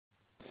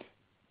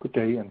Good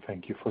day, and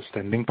thank you for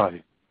standing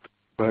by.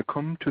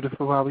 Welcome to the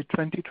Ferrari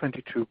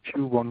 2022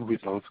 Q1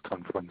 Results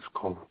Conference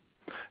Call.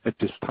 At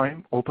this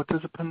time, all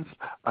participants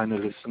are in a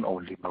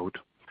listen-only mode.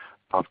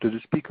 After the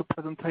speaker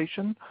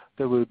presentation,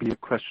 there will be a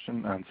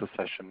question and answer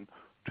session.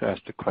 To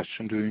ask a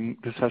question during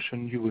the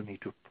session, you will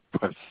need to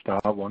press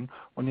star one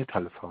on your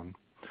telephone.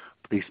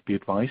 Please be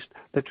advised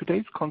that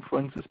today's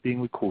conference is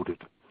being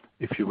recorded.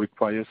 If you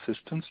require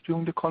assistance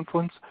during the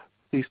conference,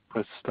 please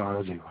press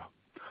star zero.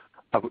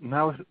 I would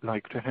now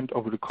like to hand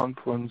over the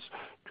conference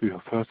to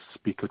your first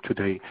speaker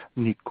today,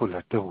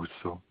 Nicoletta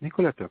Russo.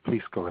 Nicoletta,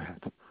 please go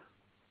ahead.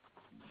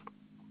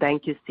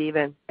 Thank you,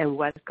 Steven, and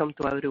welcome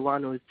to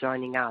everyone who is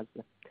joining us.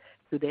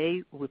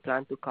 Today, we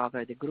plan to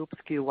cover the group's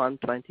Q1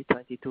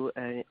 2022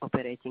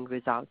 operating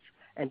results,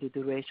 and the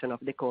duration of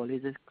the call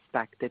is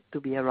expected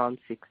to be around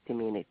 60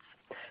 minutes.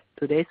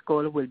 Today's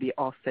call will be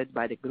hosted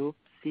by the Group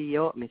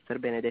CEO,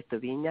 Mr. Benedetto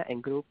Vigna,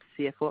 and Group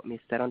CFO,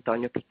 Mr.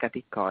 Antonio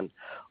Piccapiccon.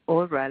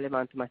 All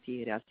relevant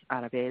materials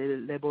are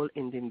available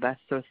in the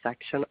investor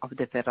section of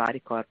the Ferrari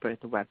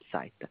corporate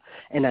website,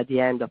 and at the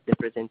end of the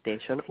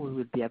presentation, we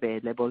will be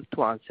available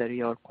to answer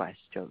your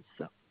questions.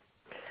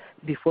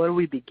 Before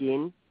we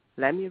begin,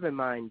 let me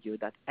remind you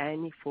that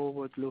any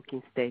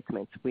forward-looking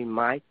statements we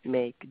might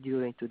make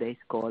during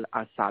today's call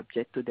are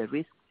subject to the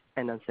risks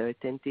and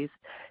uncertainties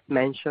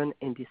mentioned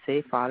in the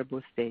safe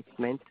harbor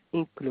statement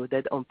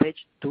included on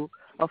page 2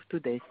 of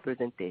today's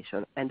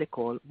presentation, and the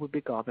call will be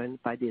governed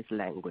by this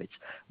language.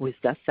 With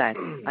that said,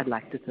 I'd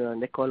like to turn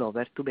the call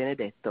over to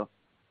Benedetto.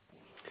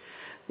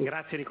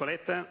 Grazie,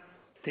 Nicoletta.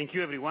 Thank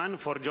you, everyone,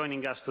 for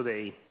joining us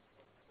today.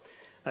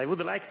 I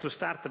would like to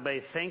start by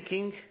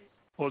thanking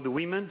all the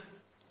women,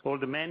 all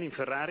the men in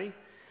Ferrari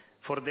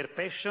for their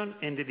passion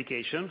and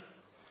dedication,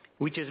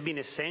 which has been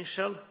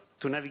essential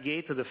to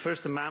navigate the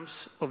first months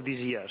of this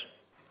year.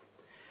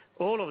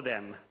 All of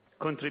them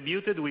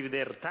contributed with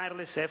their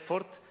tireless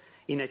effort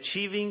in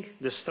achieving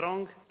the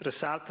strong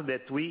result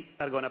that we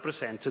are going to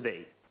present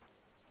today.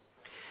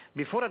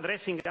 Before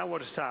addressing our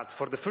results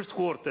for the first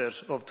quarter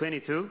of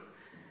 2022,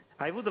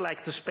 I would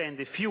like to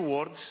spend a few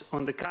words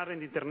on the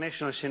current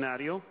international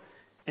scenario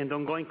and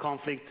ongoing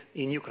conflict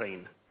in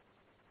Ukraine.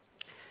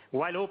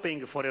 While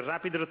hoping for a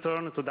rapid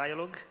return to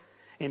dialogue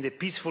and a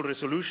peaceful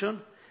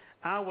resolution,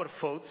 our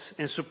thoughts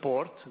and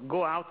support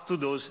go out to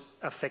those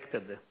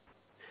affected.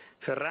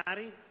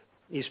 Ferrari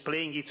is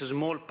playing its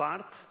small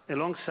part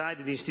alongside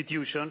the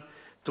institution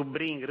to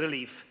bring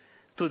relief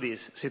to this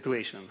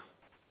situation.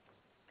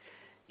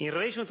 In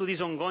relation to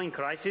this ongoing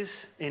crisis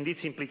and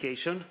its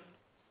implication,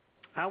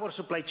 our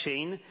supply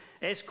chain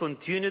has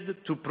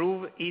continued to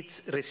prove its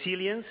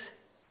resilience,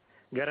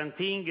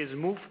 guaranteeing a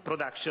smooth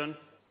production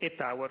at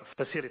our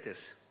facilities.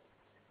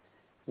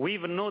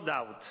 With no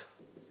doubt,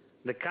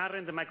 the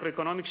current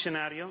macroeconomic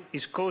scenario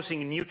is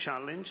causing new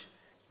challenge.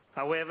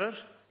 However,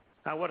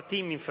 our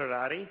team in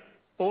Ferrari,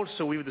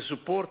 also with the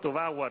support of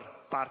our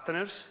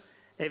partners,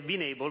 have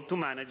been able to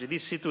manage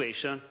this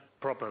situation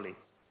properly.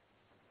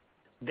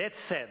 That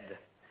said,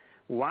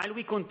 while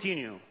we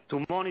continue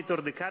to monitor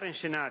the current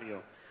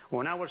scenario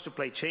on our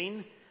supply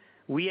chain,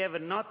 we have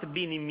not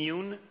been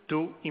immune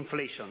to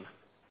inflation.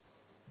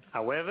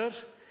 However,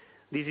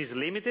 this is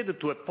limited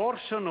to a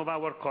portion of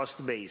our cost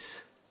base.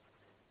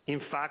 In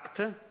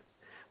fact,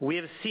 we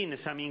have seen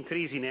some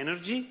increase in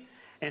energy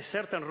and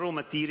certain raw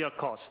material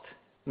costs,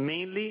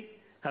 mainly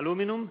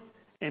aluminum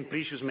and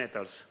precious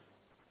metals.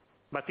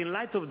 But in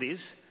light of this,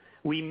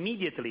 we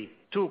immediately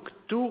took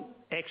 2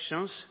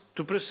 actions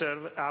to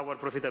preserve our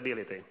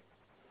profitability.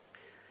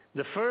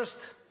 The first,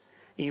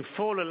 in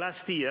fall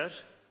last year,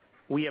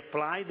 we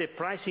applied a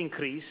price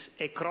increase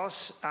across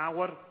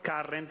our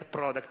current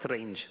product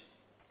range.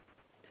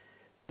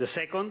 The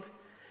second,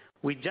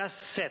 we just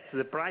set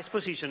the price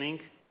positioning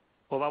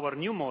of our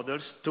new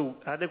models to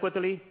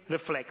adequately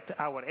reflect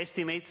our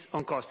estimates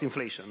on cost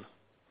inflation.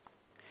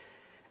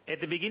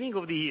 At the beginning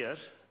of the year,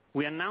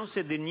 we announced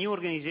the new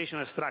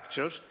organizational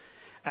structures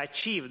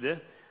achieved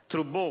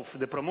through both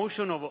the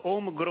promotion of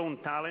homegrown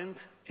talent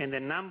and a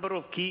number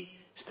of key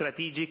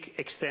strategic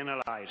external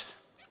hires.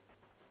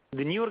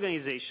 The new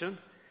organization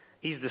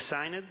is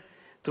designed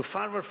to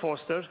further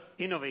foster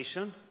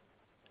innovation,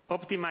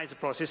 optimize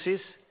processes,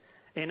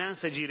 enhance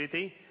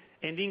agility,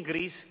 and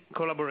increase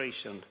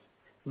collaboration,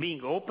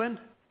 being open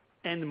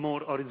and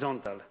more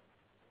horizontal.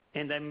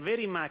 And I'm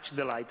very much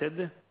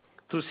delighted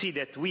to see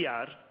that we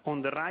are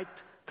on the right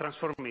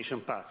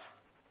transformation path.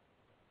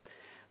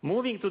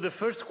 Moving to the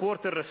first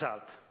quarter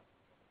result,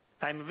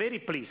 I'm very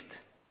pleased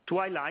to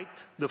highlight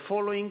the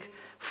following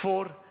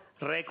 4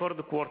 record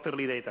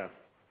quarterly data.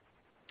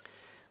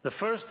 The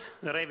first,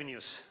 the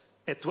revenues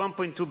at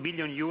 1.2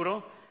 billion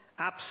euro,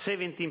 up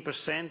 17%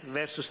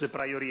 versus the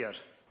prior year.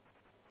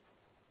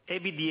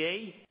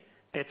 EBITDA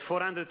at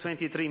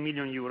 423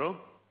 million euro.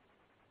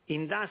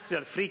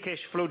 Industrial free cash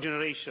flow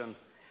generation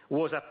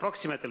was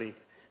approximately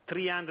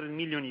 300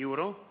 million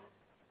euro,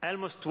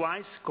 almost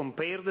twice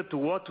compared to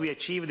what we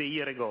achieved a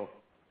year ago,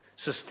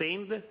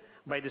 sustained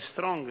by the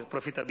strong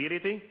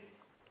profitability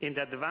and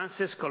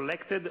advances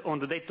collected on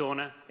the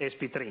Daytona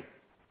SP3.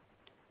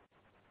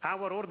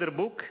 Our order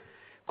book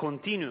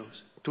continues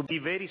to be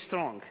very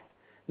strong,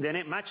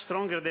 much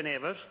stronger than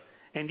ever,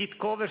 and it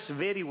covers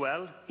very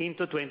well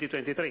into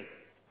 2023.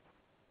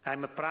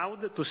 I'm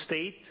proud to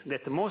state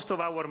that most of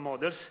our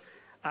models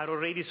are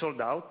already sold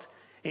out,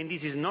 and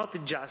this is not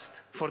just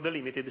for the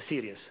limited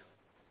series.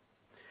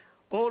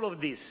 All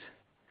of this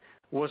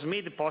was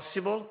made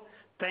possible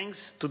thanks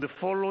to the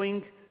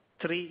following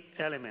three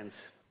elements.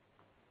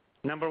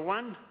 Number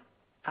one,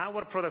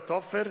 our product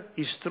offer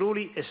is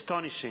truly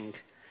astonishing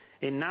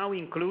and now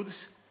includes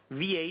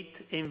V8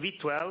 and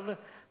V12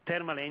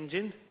 thermal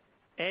engine,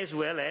 as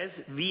well as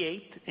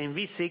V8 and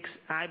V6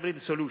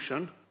 hybrid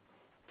solution,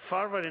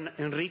 further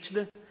enriched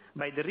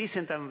by the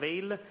recent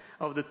unveil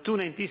of the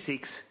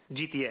 296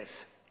 GTS.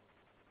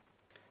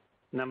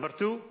 Number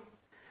two,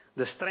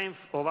 the strength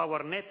of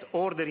our net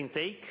order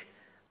intake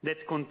that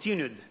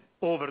continued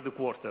over the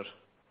quarter.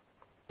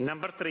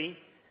 Number three,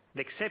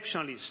 the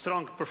exceptionally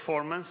strong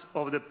performance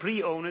of the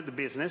pre-owned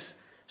business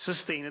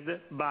sustained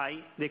by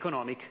the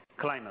economic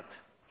climate.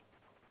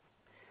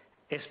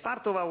 As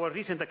part of our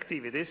recent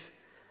activities,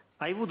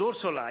 I would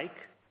also like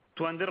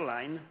to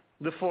underline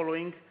the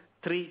following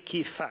three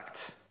key facts.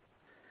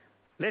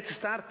 Let's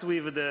start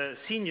with the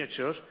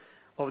signature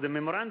of the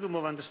Memorandum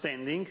of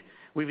Understanding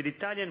with the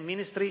Italian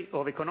Ministry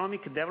of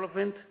Economic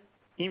Development,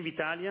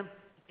 Invitalia,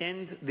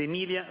 and the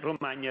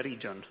Emilia-Romagna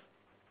region.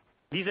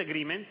 This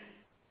agreement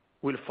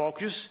will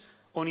focus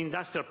on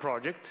industrial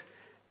projects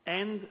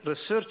and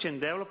research and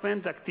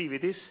development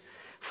activities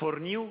for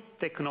new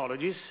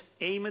technologies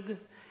aimed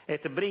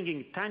at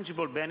bringing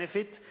tangible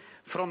benefit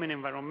from an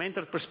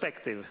environmental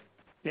perspective,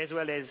 as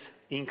well as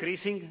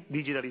increasing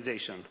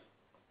digitalization.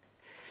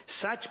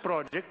 Such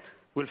projects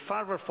will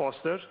further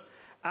foster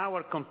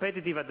our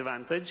competitive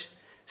advantage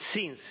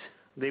since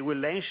they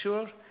will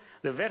ensure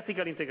the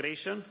vertical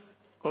integration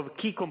of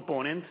key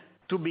components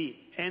to be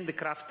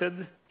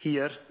handcrafted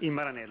here in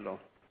Maranello.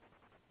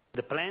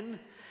 The plan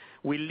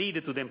will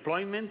lead to the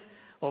employment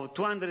of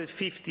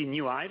 250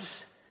 new hires,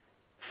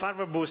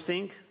 further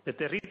boosting the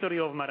territory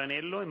of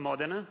Maranello and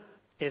Modena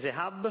as a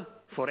hub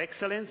for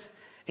excellence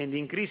and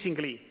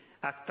increasingly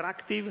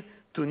attractive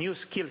to new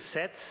skill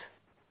sets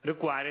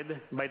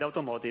required by the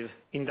automotive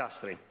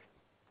industry.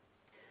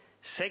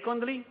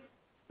 Secondly,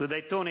 the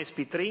Daytona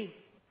SP3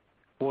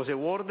 was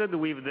awarded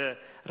with the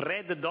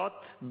Red Dot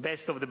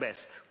Best of the Best.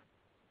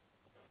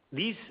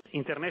 This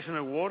international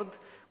award,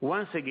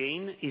 once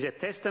again, is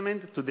a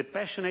testament to the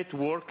passionate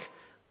work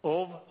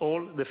of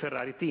all the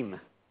Ferrari team.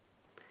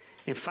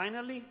 And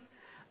finally,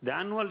 the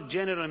annual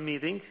general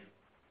meeting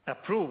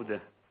approved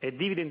a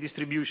dividend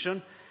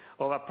distribution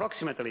of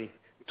approximately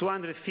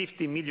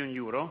 250 million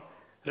euro,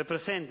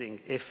 representing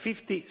a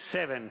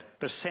 57%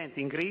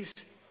 increase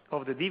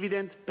of the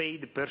dividend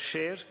paid per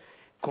share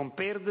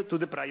compared to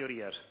the prior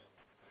year.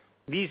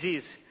 This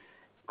is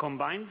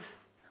combined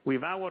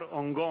with our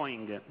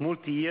ongoing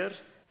multi-year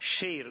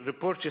share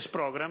repurchase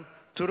program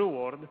to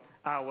reward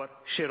our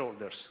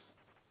shareholders.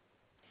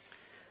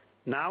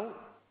 Now,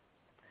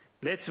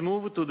 let's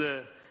move to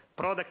the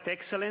product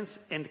excellence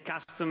and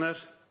customer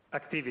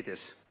activities.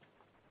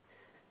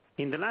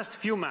 In the last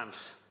few months,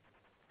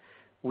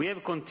 we have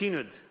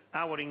continued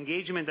our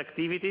engagement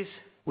activities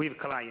with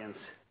clients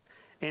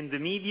and the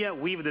media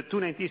with the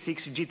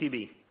 296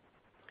 GTB,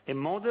 a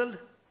model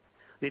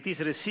that is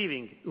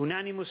receiving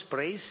unanimous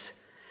praise,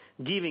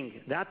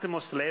 giving the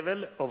utmost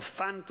level of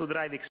fun to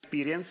drive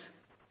experience,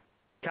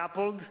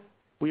 coupled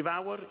with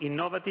our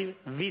innovative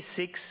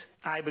V6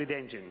 hybrid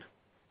engine.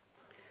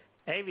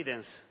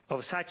 Evidence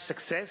of such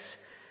success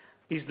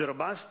is the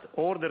robust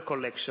order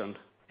collection,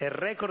 a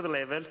record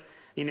level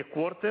in a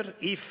quarter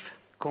if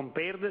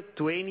compared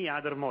to any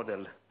other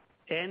model,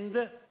 and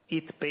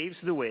it paves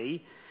the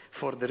way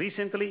for the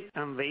recently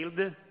unveiled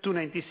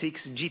 296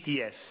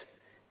 GTS,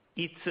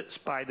 its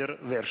Spider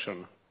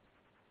version.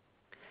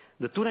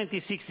 The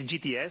 296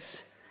 GTS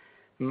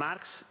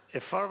marks a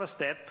further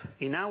step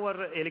in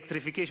our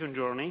electrification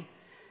journey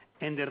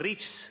and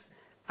enriches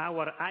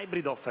our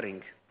hybrid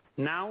offering,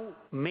 now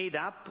made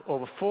up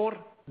of 4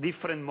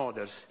 different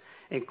models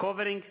and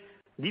covering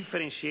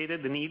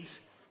differentiated needs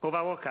of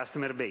our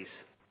customer base.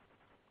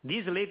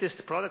 This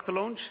latest product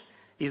launch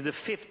is the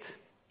 5th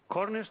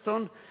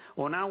cornerstone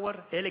on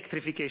our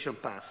electrification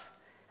path,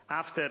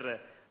 after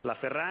La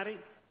Ferrari,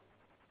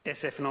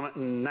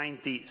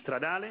 SF90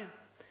 Stradale,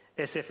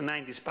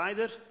 SF90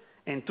 Spider,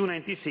 and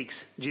 296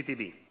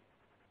 GTB.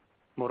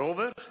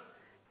 Moreover,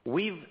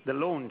 with the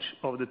launch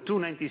of the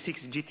 296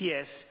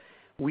 GTS,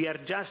 we are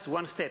just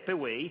one step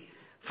away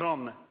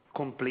from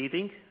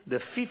completing the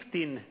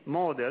 15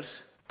 models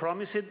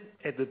promised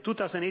at the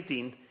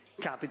 2018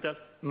 Capital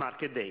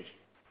Market Day.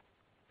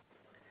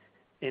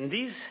 And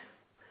this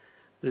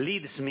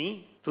leads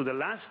me to the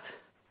last,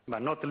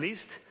 but not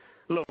least,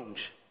 launch,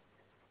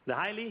 the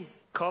highly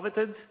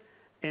coveted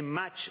and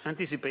much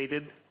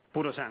anticipated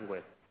Puro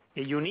Sangue,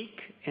 a unique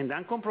and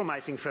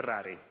uncompromising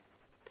Ferrari.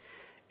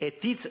 At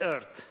its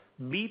heart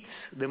beats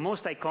the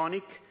most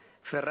iconic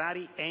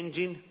Ferrari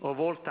engine of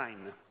all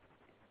time,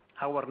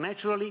 our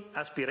naturally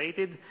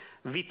aspirated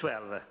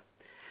V12,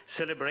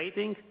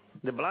 celebrating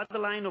the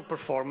bloodline of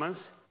performance,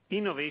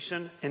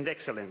 innovation, and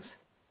excellence.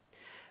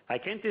 I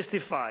can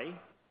testify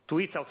to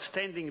its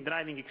outstanding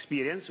driving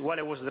experience while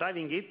I was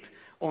driving it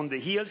on the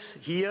hills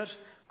here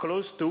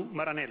close to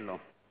Maranello.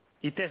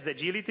 It has the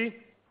agility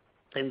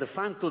and the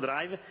fun to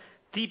drive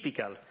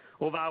typical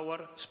of our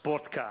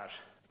sport car.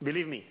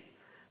 Believe me.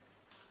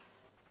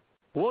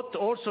 What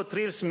also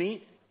thrills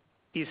me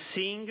is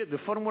seeing the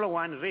Formula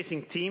One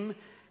racing team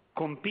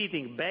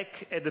competing back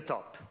at the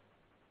top,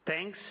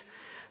 thanks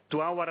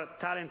to our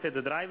talented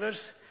drivers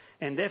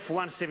and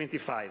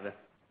F175,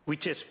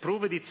 which has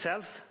proved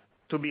itself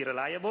to be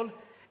reliable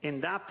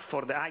and up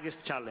for the highest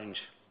challenge.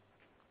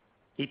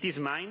 It is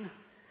mine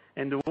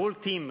and the whole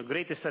team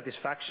greatest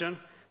satisfaction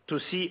to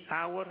see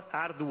our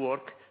hard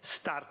work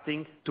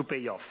starting to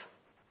pay off.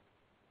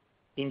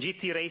 In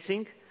GT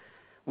racing,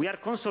 we are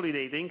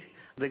consolidating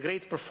the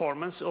great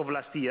performance of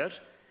last year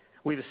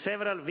with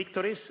several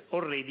victories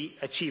already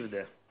achieved.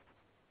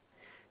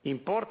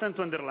 Important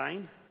to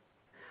underline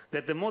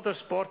that the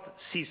motorsport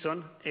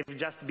season has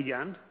just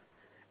begun,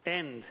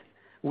 and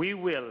we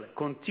will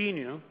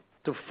continue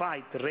to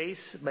fight race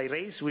by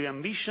race with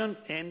ambition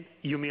and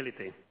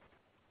humility.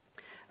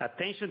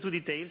 Attention to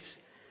details,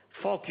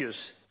 focus,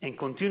 and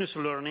continuous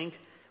learning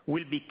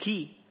will be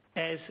key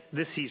as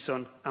the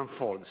season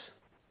unfolds.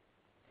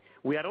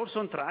 We are also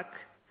on track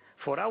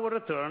for our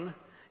return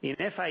in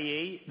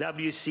FIA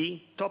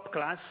WEC Top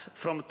Class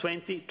from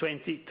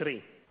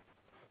 2023,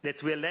 that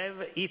will have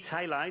its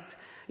highlight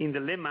in the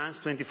Le Mans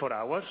 24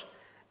 Hours,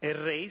 a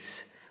race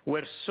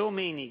where so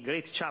many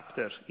great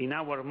chapters in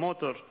our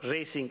motor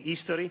racing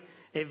history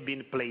have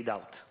been played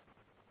out.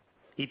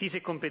 It is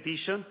a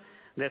competition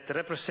that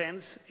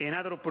represents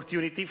another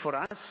opportunity for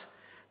us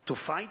to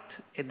fight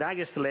at the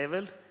highest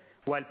level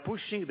while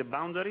pushing the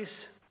boundaries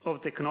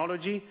of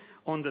technology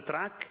on the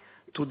track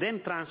to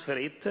then transfer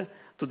it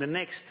to the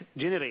next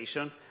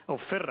generation of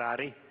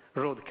Ferrari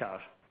road car.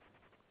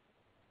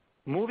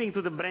 Moving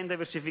to the brand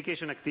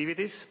diversification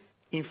activities,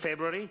 in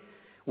February,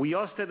 we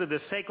hosted the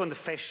second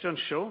fashion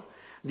show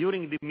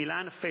during the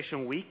Milan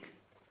Fashion Week,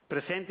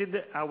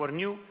 presented our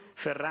new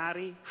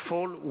Ferrari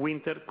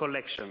Fall-Winter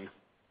collection,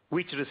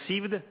 which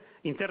received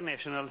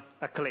international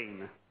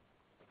acclaim.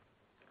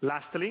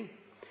 Lastly,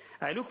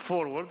 I look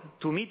forward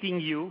to meeting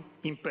you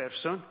in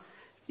person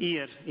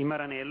here in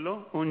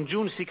Maranello on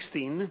June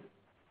 16,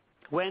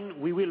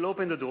 when we will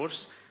open the doors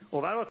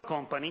of our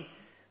company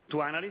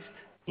to analysts,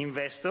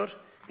 investors,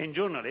 and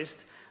journalists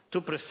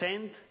to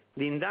present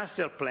the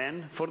industrial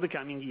plan for the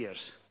coming years.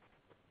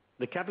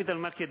 The Capital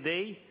Market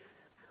Day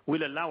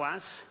will allow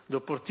us the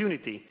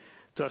opportunity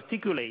to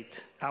articulate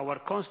our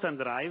constant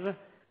drive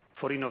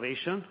for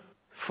innovation,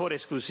 for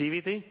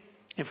exclusivity,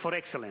 and for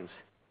excellence.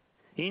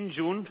 In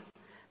June,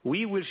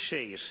 we will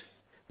share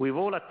with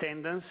all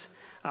attendants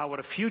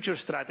our future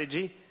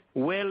strategy,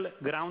 well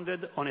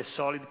grounded on a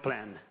solid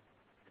plan.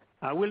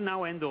 I will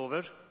now hand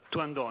over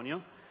to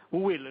Antonio, who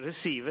will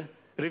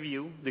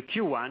review the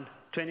Q1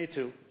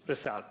 22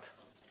 result.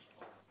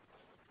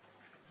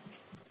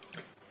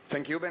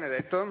 Thank you,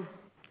 Benedetto,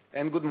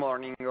 and good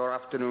morning or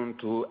afternoon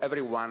to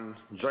everyone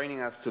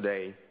joining us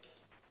today.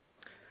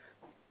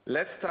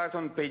 Let's start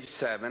on page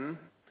 7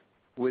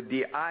 with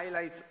the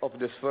highlights of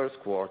this first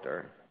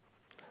quarter.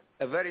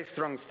 A very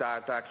strong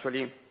start,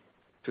 actually,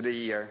 to the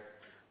year,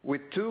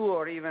 with 2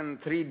 or even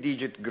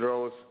 3-digit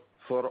growth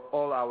for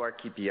all our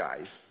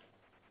KPIs.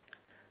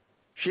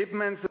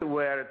 Shipments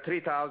were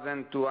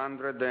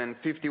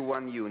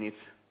 3,251 units,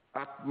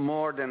 up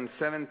more than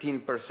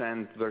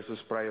 17% versus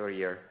prior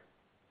year.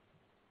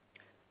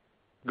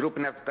 Group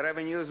net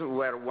revenues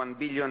were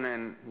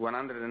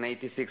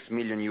 1,186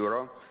 million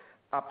euro,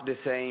 up the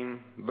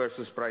same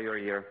versus prior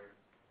year.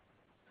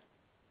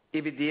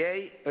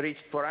 EBITDA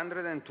reached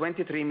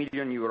 423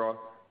 million euro,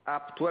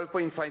 up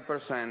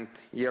 12.5%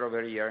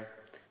 year-over-year,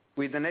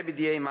 with an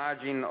EBITDA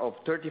margin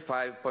of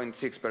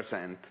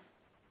 35.6%.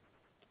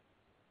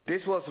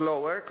 This was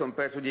lower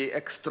compared to the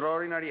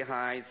extraordinary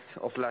highs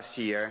of last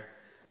year,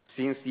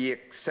 since the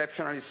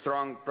exceptionally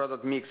strong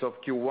product mix of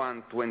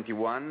Q1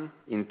 21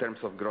 in terms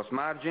of gross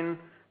margin,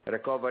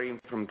 recovering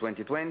from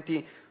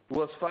 2020,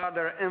 was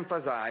further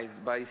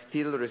emphasized by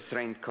still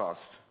restrained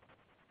costs.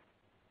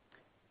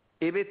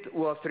 EBIT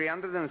was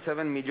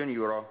 307 million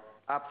euro,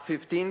 up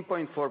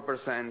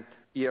 15.4%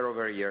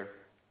 year-over-year.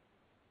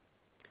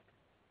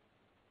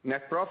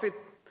 Net profit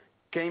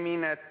came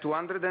in at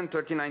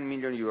 239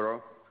 million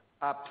euro,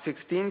 up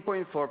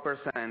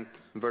 16.4%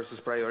 versus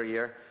prior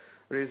year,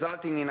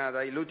 resulting in a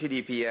diluted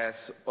EPS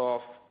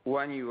of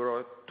 1.29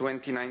 euro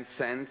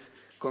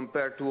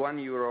compared to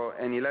 1.11 euro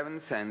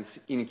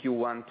in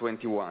Q1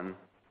 21.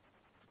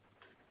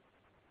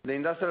 The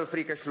industrial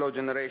free cash flow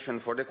generation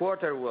for the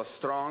quarter was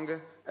strong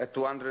at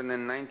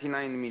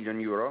 299 million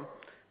euro,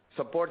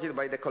 supported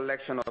by the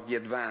collection of the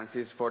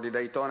advances for the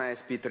Daytona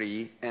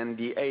SP3 and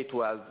the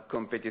A12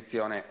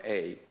 Competizione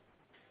A.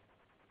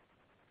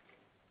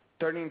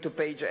 Turning to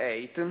page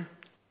 8,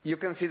 you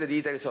can see the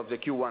details of the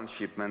Q1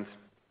 shipments.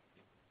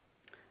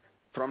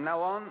 From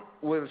now on,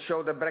 we'll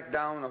show the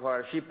breakdown of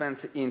our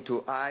shipments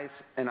into ICE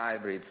and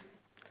hybrids,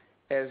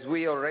 as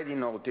we already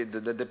noted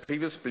that the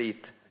previous split,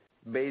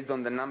 based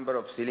on the number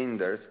of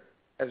cylinders,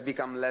 has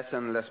become less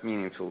and less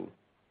meaningful.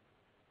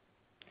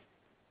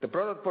 The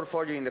product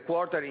portfolio in the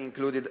quarter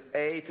included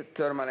 8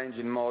 thermal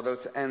engine models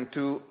and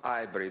 2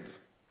 hybrids,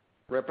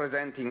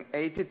 representing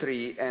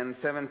 83% and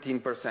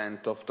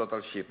 17% of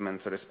total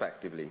shipments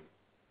respectively.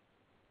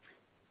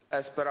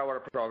 As per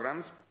our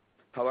programs,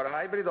 our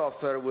hybrid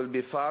offer will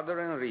be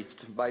further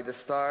enriched by the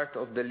start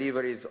of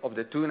deliveries of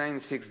the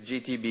 296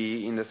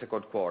 GTB in the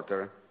second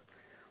quarter,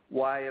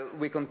 while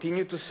we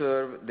continue to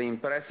serve the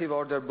impressive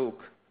order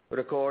book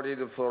recorded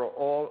for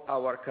all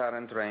our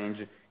current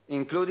range,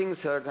 including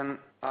certain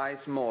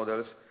ICE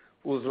models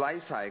whose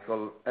life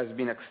cycle has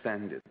been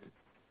extended.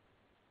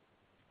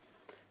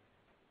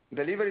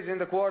 Deliveries in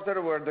the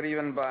quarter were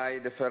driven by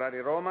the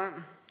Ferrari Roma,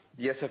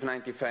 the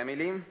SF90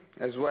 family,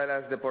 as well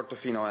as the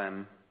Portofino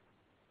M.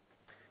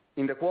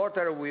 In the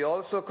quarter, we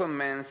also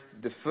commenced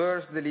the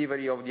first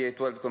delivery of the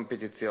A12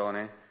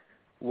 Competizione,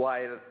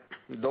 while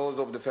those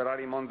of the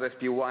Ferrari Monza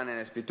SP1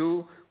 and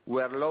SP2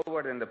 were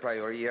lower than the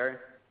prior year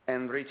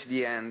and reached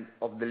the end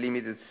of the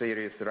limited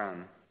series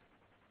run.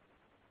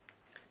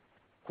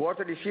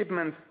 Quarterly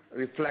shipments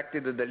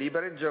reflected the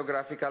deliberate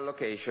geographic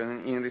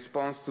allocation in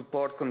response to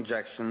port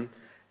congestion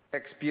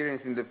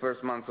experienced in the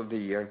first months of the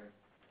year,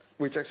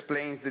 which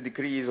explains the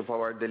decrease of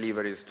our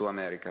deliveries to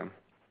America.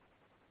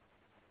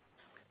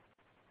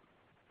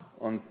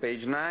 On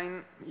page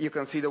 9, you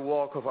can see the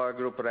walk of our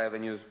group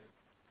revenues.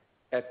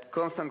 At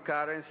constant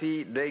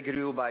currency, they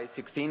grew by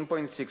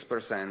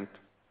 16.6%.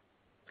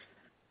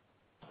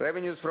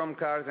 Revenues from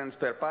cars and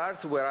spare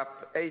parts were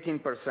up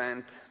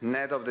 18%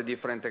 net of the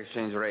different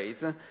exchange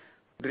rates,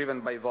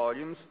 driven by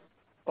volumes,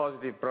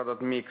 positive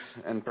product mix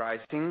and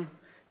pricing,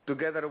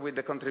 together with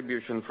the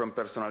contribution from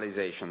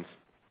personalizations.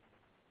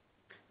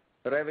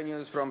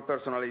 Revenues from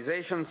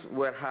personalizations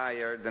were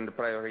higher than the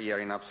prior year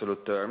in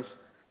absolute terms,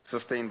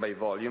 sustained by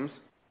volumes,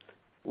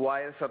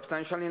 while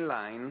substantially in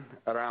line,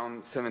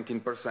 around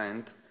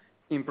 17%,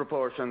 in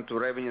proportion to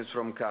revenues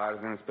from cars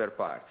and spare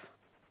parts.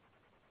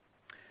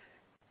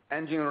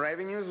 Engine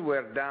revenues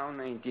were down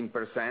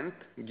 19%,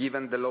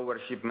 given the lower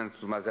shipments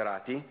to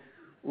Maserati,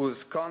 whose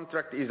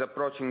contract is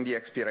approaching the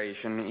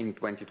expiration in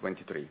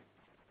 2023.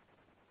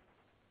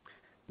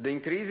 The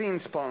increase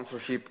in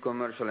sponsorship,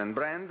 commercial and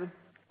brand,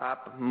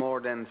 up more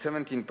than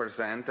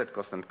 17% at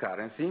constant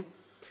currency,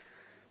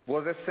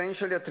 was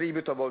essentially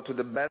attributable to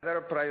the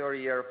better prior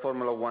year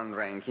Formula One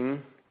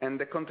ranking and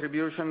the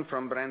contribution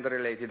from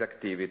brand-related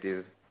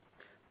activities.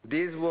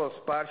 This was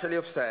partially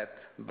offset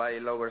by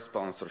lower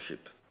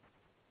sponsorship.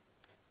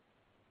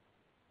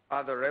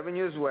 Other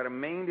revenues were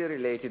mainly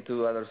related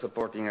to other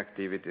supporting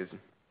activities.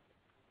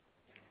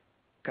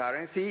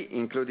 Currency,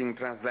 including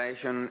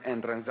translation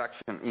and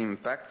transaction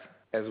impacts,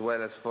 as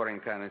well as foreign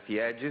currency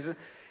hedges,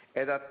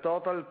 had a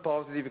total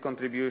positive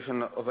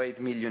contribution of 8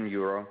 million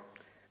euro,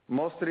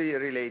 mostly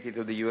related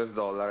to the US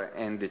dollar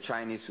and the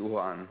Chinese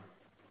yuan.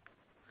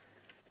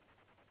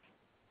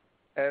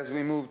 As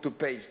we move to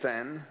page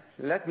 10,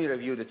 let me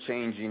review the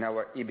change in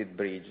our EBIT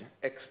bridge,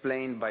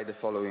 explained by the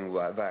following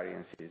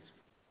variances.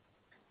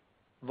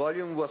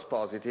 Volume was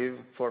positive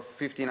for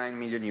 59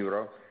 million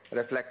euro,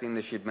 reflecting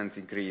the shipments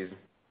increase.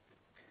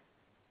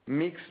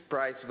 Mixed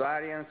price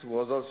variance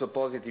was also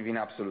positive in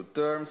absolute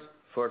terms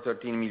for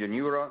 13 million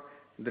euro,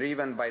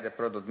 driven by the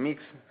product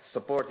mix,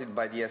 supported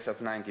by the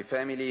SF90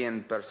 family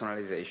and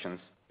personalizations.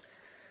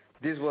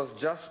 This was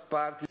just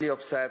partly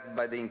offset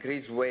by the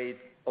increased weight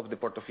of the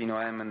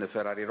Portofino M and the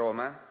Ferrari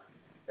Roma,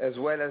 as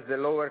well as the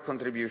lower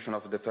contribution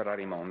of the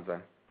Ferrari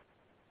Monza.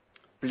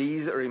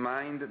 Please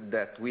remind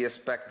that we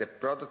expect the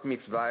product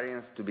mix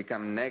variance to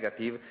become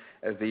negative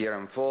as the year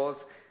unfolds,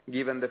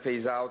 given the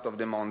phase-out of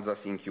the Monzas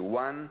in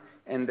Q1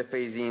 and the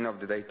phase-in of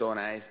the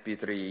Daytona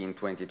SP3 in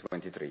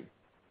 2023.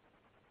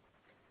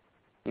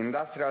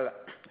 Industrial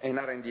and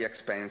R&D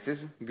expenses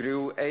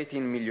grew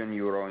 18 million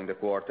euro in the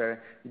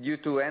quarter due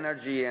to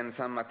energy and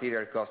some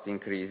material cost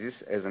increases,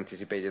 as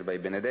anticipated by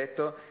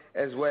Benedetto,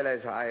 as well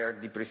as higher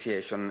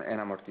depreciation and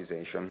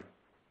amortization.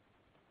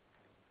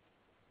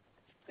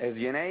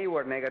 SG&A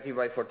were negative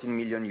by 14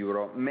 million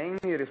euro,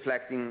 mainly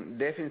reflecting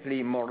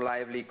definitely more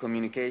lively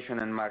communication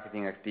and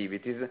marketing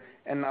activities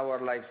and our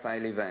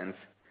lifestyle events,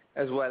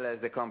 as well as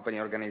the company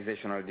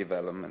organizational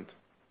development.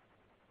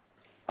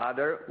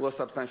 Other was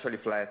substantially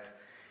flat.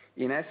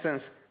 In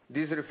essence,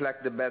 these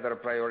reflect the better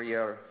prior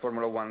year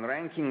Formula One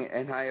ranking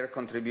and higher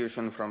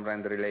contribution from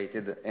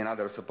brand-related and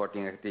other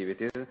supporting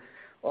activities,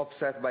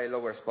 offset by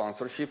lower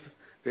sponsorship,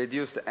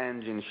 reduced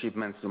engine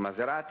shipments to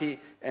Maserati,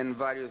 and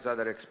various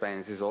other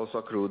expenses also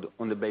accrued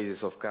on the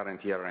basis of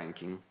current year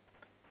ranking.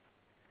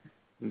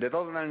 The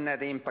total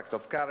net impact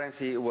of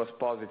currency was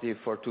positive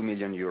for 2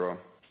 million euro.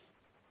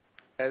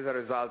 As a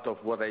result of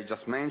what I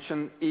just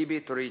mentioned,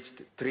 EBIT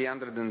reached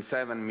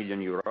 307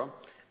 million euro,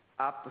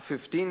 up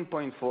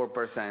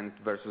 15.4%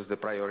 versus the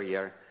prior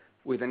year,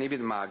 with an EBIT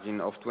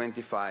margin of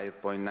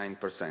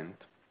 25.9%.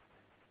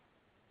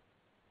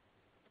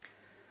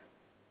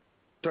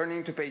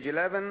 Turning to page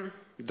 11,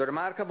 the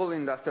remarkable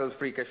industrial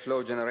free cash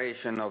flow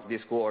generation of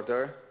this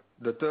quarter,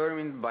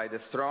 determined by the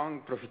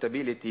strong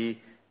profitability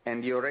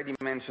and the already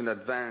mentioned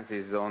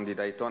advances on the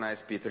Daytona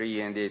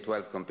SP3 and the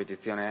A12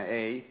 Competizione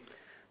A,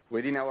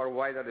 within our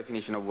wider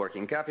definition of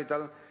working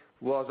capital,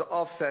 was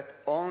offset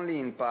only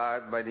in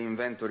part by the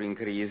inventory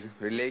increase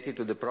related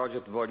to the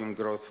project volume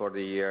growth for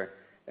the year,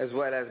 as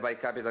well as by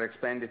capital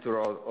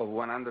expenditure of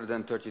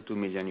 132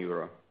 million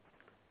euro.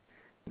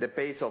 The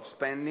pace of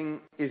spending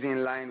is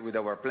in line with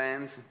our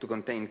plans to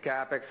contain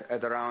capex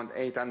at around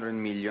 800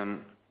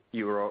 million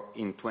euro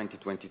in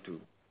 2022.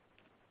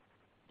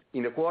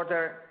 In the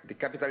quarter, the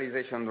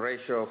capitalization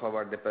ratio of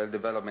our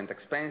development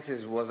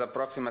expenses was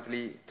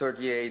approximately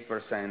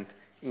 38%,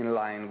 in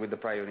line with the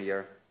prior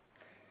year.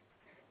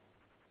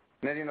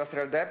 Net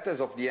industrial debt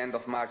as of the end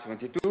of March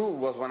 2022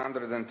 was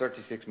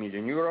 136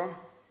 million euro,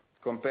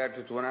 compared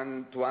to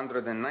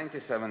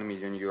 297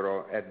 million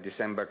euro at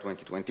December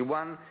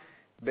 2021,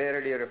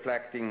 barely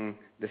reflecting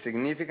the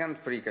significant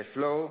free cash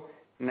flow,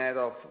 net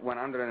of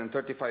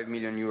 135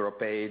 million euro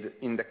paid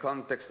in the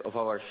context of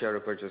our share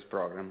repurchase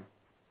program.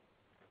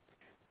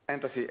 As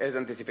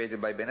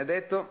anticipated by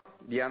Benedetto,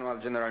 the annual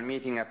general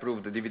meeting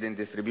approved the dividend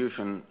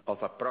distribution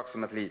of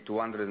approximately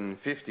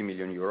 250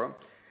 million euro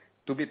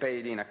to be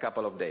paid in a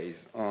couple of days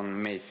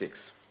on May 6.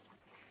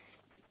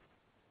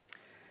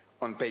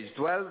 On page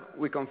 12,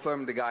 we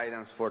confirm the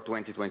guidance for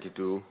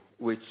 2022,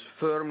 which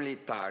firmly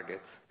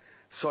targets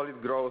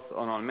solid growth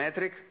on all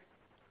metrics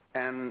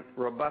and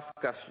robust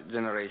cash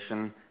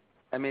generation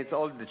amidst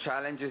all the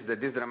challenges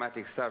that this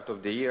dramatic start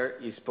of the year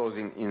is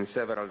posing in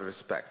several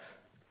respects.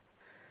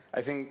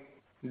 I think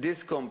this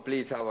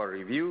completes our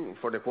review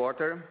for the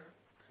quarter.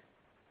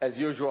 As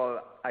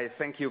usual, I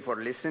thank you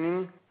for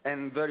listening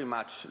and very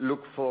much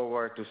look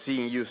forward to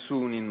seeing you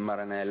soon in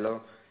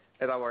Maranello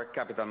at our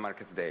Capital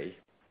Markets Day.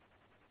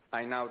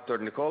 I now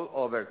turn the call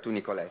over to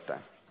Nicoletta.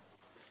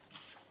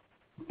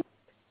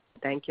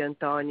 Thank you,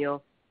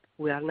 Antonio.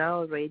 We are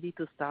now ready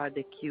to start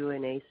the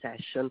Q&A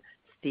session.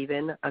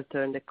 Steven, I'll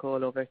turn the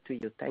call over to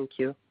you. Thank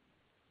you.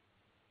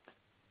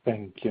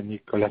 Thank you,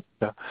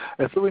 Nicoletta.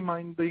 As a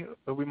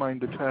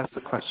reminder to ask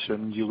a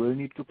question, you will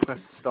need to press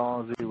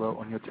star 0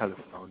 on your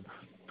telephone.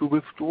 To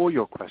withdraw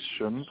your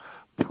question,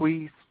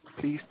 please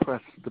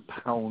press the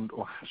pound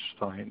or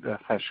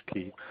hash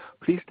key.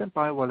 Please stand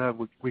by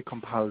while we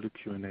compile the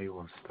Q&A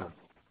roster.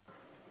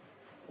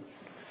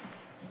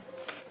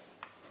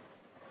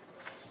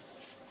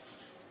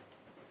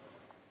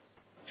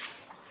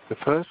 The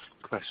first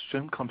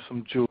question comes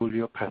from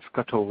Giulio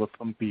Pescatore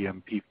from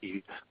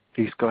BNP.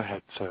 Please go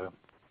ahead, sir.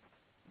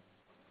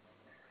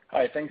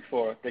 Hi, thanks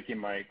for taking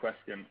my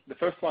question. The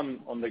first one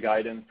on the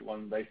guidance,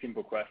 one very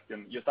simple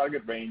question. Your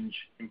target range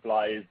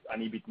implies an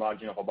EBIT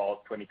margin of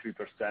about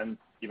 23%,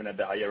 even at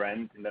the higher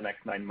end in the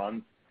next 9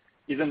 months.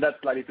 Isn't that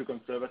slightly too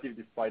conservative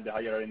despite the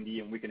higher R&D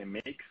and weakening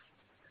mix?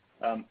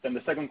 Then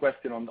the second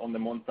question on the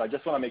Monza, I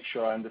just wanna make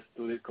sure I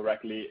understood it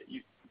correctly.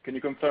 Can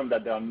you confirm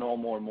that there are no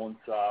more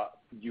Monza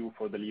due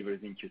for deliveries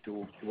in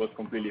Q2? It was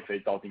completely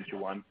phased out in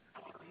Q1.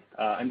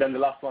 And then the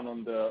last one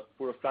on the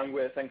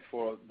Purosangue, thanks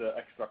for the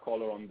extra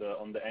color on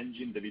the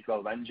engine, the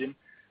V12 engine.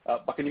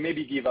 But can you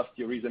maybe give us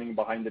your reasoning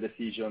behind the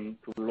decision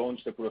to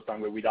launch the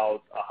Purosangue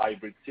without a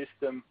hybrid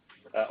system?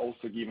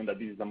 Also given that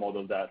this is a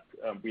model that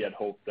we had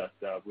hoped that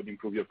would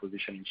improve your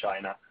position in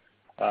China.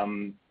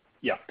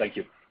 Yeah, thank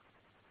you.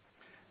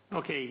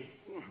 Okay.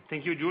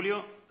 Thank you,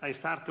 Giulio. I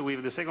start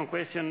with the second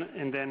question,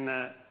 and then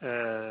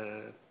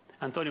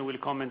Antonio will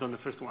comment on the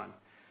first one.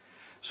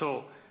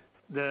 So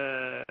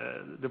the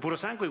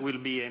Purosangue will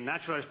be a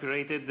natural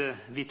aspirated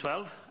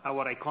V12,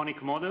 our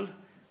iconic model.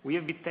 We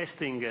have been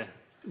testing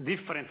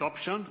different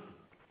options,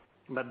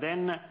 but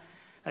then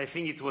I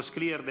think it was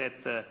clear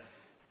that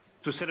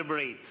to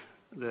celebrate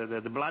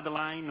the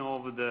bloodline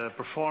of the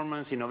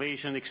performance,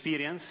 innovation,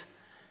 experience,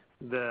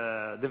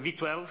 the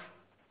V12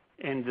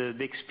 and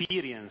the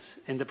experience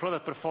and the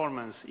product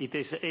performance it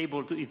is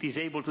able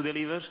to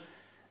deliver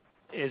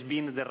has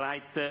been the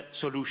right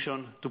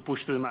solution to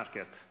push to the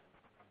market.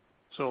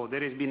 So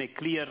there has been a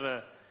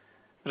clear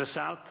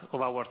result of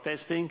our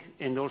testing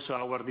and also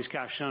our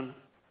discussion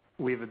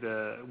with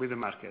the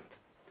market.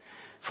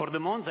 For the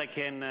Monza, I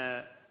can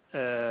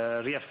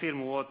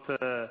reaffirm what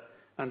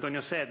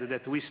Antonio said,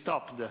 that we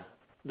stopped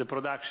the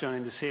production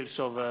and the sales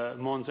of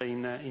Monza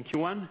in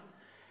Q1.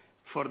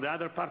 For the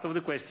other part of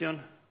the question,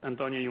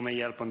 Antonio, you may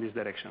help on this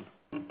direction.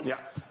 Yeah.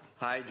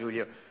 Hi,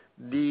 Giulio.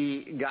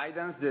 The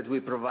guidance that we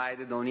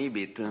provided on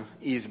EBIT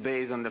is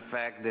based on the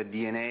fact that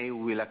D&A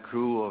will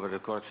accrue over the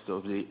course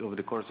of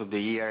the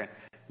year,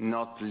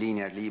 not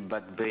linearly,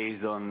 but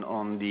based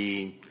on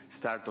the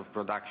start of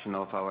production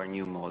of our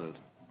new model.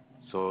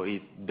 So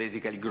it's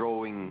basically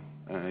growing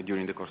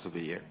during the course of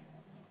the year.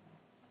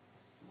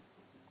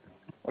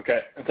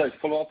 Okay. And so to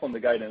follow up on the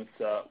guidance,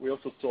 we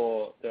also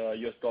saw the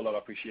US dollar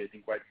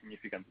appreciating quite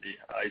significantly.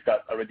 Is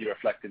that already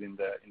reflected in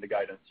the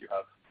guidance you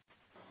have?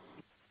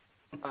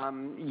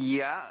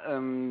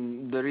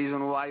 The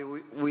reason why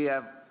we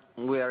have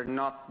we are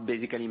not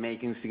basically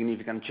making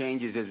significant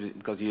changes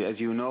because, as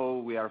you know,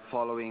 we are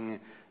following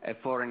a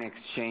foreign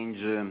exchange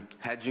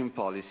hedging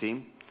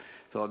policy.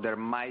 So there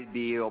might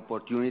be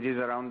opportunities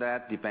around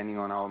that, depending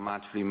on how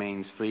much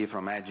remains free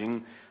from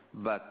hedging,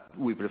 but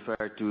we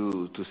prefer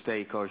to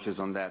stay cautious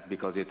on that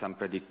because it's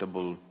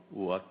unpredictable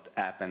what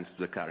happens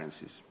to the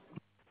currencies.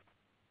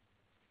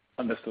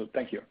 Understood.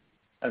 Thank you.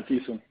 I'll see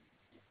you soon.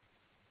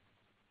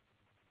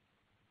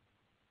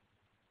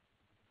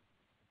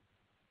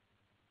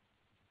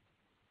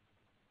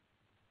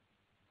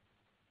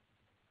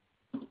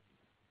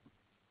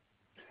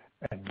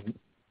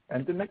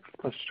 And the next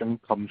question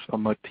comes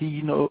from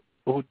Martino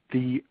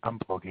Di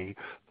Ambroggi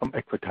from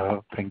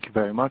Equita. Thank you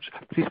very much.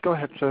 Please go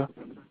ahead, sir.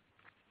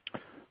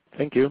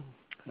 Thank you.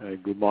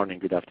 Good morning,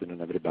 good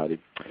afternoon, everybody.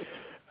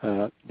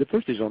 The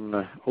first is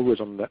always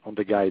on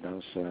the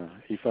guidance.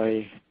 If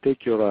I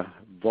take your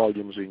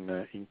volumes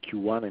in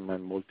Q1 and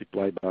then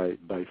multiply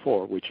by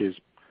 4, which is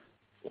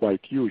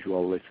quite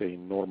usual, let's say,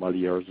 in normal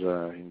years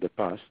in the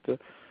past,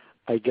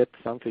 I get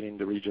something in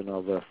the region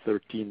of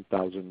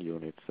 13,000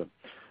 units.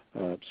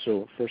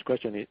 So first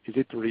question, is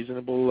it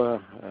reasonable,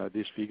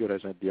 this figure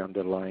as the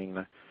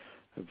underlying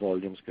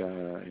volumes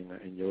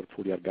in your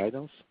full year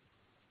guidance?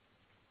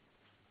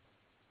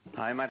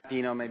 Hi,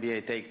 Martino. Maybe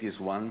I take this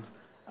one.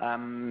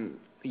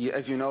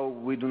 As you know,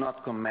 we do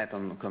not comment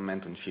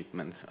on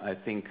shipments. I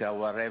think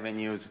our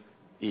revenues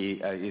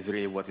is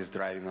really what is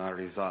driving our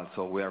results,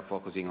 so we are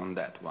focusing on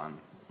that one.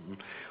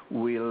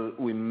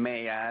 We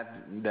may add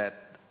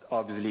that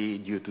obviously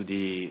due to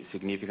the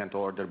significant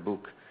order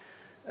book,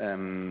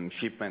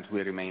 shipments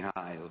will remain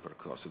high over the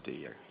course of the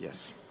year. Yes.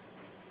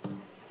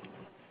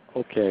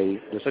 Okay.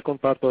 The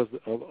second part of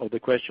the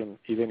question,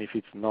 even if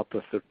it's not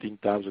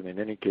 13,000, in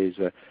any case,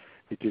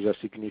 it is a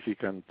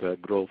significant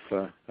growth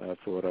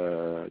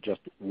for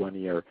just 1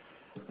 year.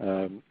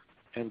 And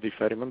if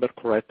I remember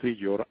correctly,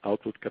 your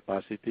output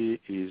capacity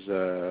is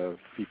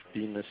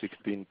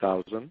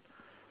 16,000.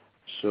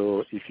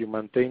 So if you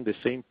maintain the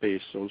same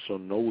pace, also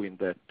knowing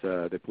that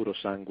the Puro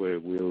Sangue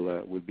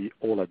will be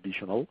all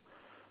additional,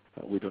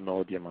 we don't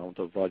know the amount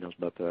of volumes,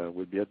 but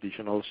will be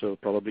additional. So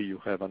probably you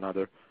have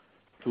another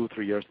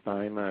 2-3 years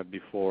time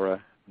before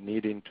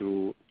needing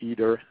to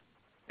either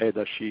add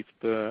a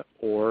shift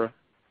or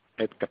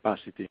add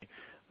capacity.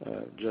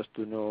 Just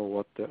to know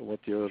what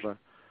you're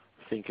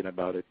thinking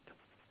about it.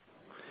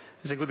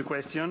 It's a good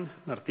question,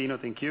 Martino.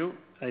 Thank you.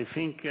 I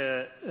think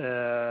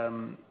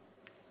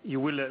you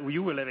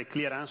will have a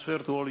clear answer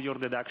to all your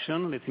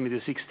deduction. Let's say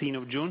the 16th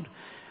of June.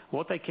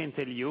 What I can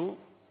tell you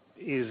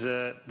is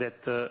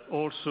that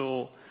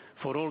also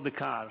for all the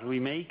cars we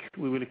make,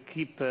 we will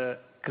keep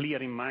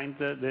clear in mind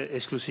the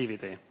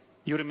exclusivity.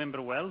 You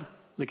remember well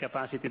the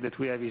capacity that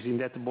we have is in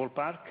that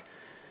ballpark.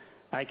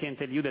 I can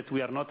tell you that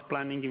we are not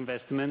planning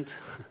investment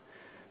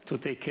to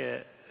take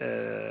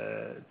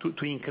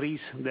to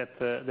increase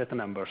that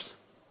numbers.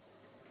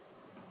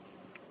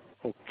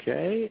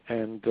 Okay,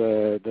 and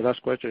the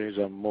last question is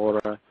a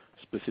more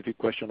specific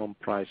question on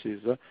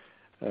prices.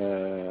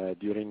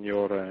 During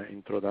your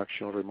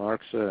introduction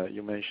remarks,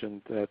 you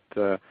mentioned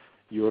that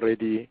you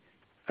already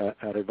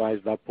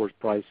revised upward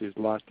prices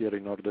last year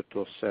in order to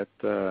offset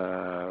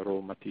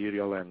raw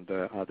material and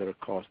other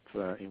cost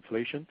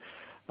inflation,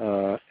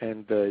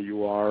 and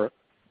you are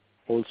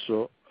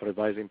also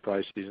revising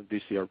prices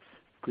this year.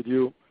 Could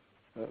you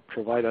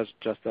provide us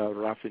just a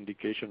rough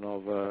indication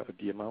of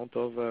the amount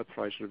of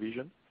price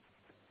revision?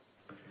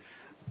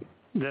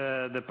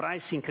 The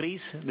price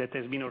increase that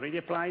has been already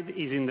applied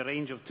is in the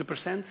range of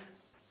 2%.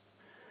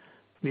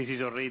 This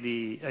is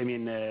already,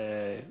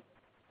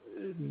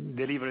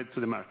 delivered to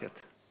the market.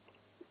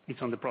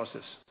 It's on the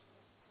process.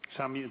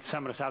 Some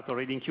results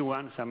already in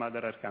Q1, some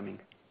other are coming.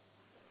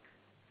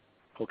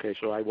 Okay,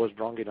 so I was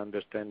wrong in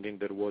understanding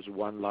there was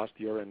one last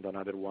year and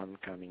another one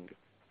coming.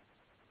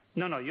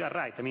 No, you are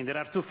right. There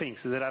are two things.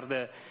 There are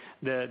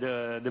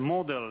the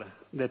model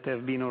that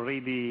have been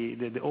already,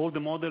 the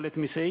old model, let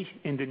me say,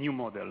 and the new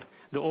model.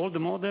 The old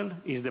model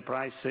is the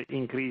price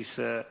increase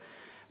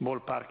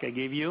ballpark I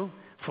gave you.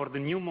 For the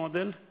new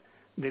model,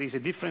 there is a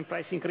different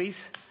price increase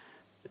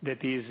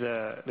that is,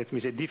 let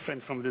me say,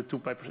 different from the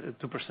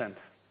 2%.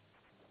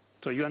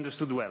 So you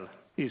understood well.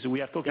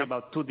 We are talking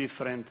about two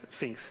different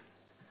things.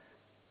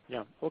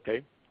 Yeah,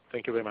 okay.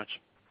 Thank you very much.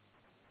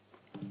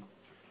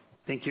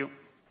 Thank you.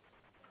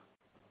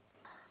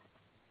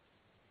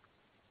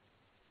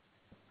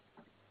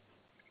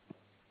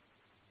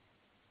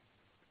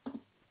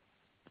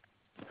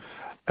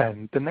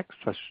 And the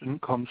next question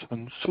comes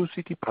from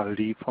Susie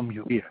Tipaldi from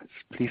UBS.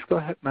 Please go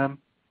ahead, ma'am.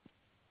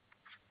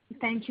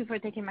 Thank you for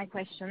taking my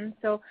question.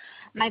 So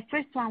my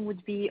first one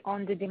would be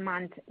on the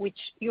demand, which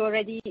you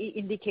already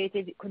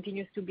indicated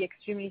continues to be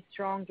extremely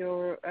strong.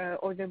 Your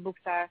order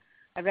books are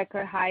at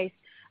record highs.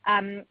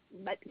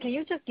 But can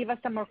you just give us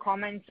some more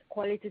comments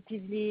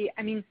qualitatively?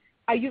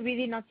 Are you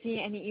really not seeing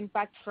any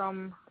impact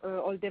from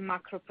all the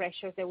macro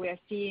pressures that we are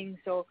seeing?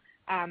 So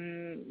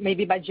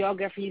maybe by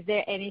geography, is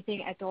there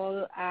anything at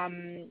all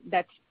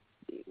that's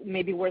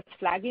maybe worth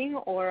flagging,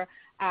 or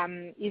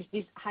is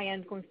this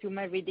high-end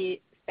consumer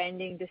really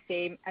spending the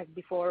same as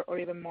before or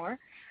even more?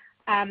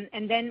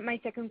 And then my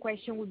second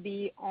question would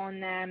be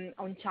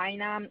on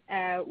China.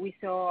 We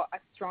saw a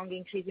strong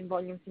increase in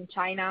volumes in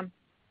China,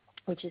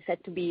 which is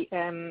said to be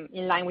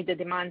in line with the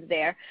demand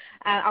there.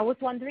 I was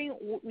wondering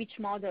which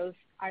models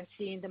are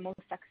seeing the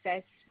most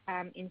success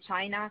in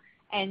China,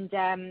 and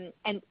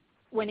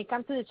when it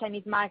comes to the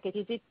Chinese market,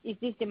 is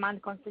this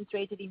demand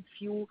concentrated in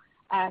few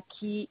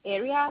key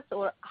areas,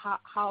 or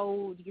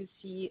how do you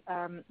see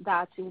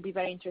that? It will be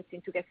very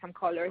interesting to get some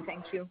color.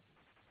 Thank you.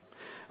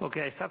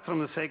 Okay, I start from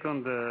the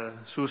second,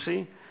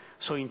 Susie.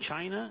 So in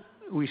China,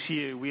 we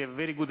have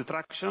very good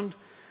traction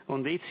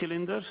on the 8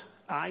 cylinders,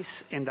 ICE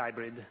and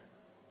hybrid.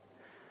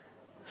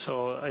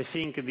 So I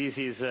think this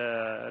is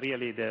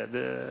really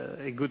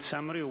a good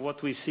summary of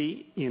what we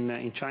see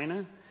in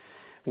China.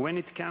 When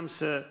it comes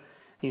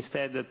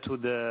instead to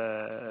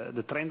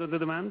the trend of the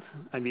demand,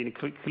 I mean,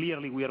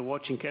 clearly we are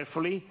watching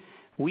carefully.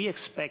 We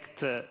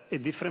expect a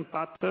different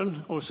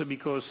pattern also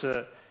because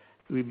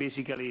we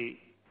basically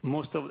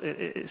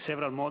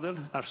several models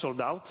are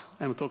sold out.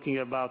 I'm talking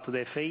about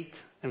the F8,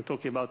 I'm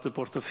talking about the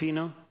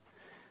Portofino,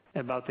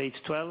 about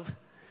H12.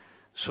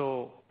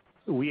 So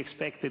we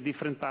expect a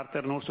different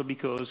pattern also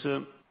because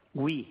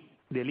we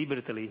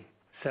deliberately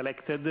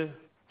selected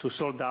to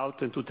sold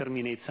out and to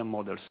terminate some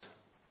models.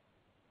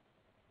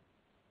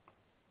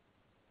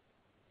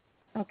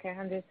 Okay,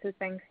 understood.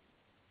 Thanks.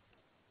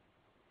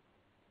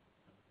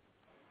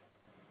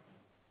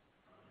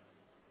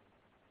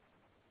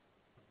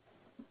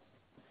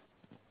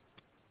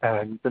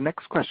 And the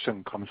next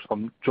question comes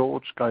from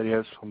George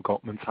Galliers from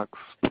Goldman Sachs.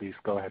 Please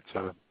go ahead,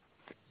 sir.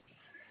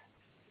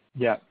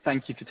 Yeah,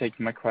 thank you for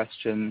taking my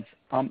questions.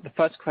 The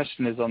first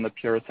question is on the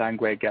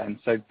Purosangue again,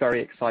 so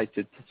very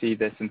excited to see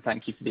this and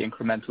thank you for the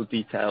incremental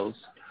details.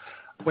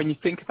 When you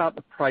think about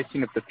the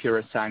pricing of the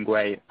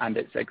Purosangue and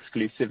its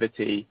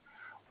exclusivity,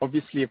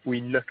 obviously if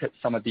we look at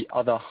some of the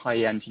other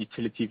high-end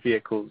utility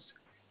vehicles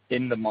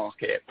in the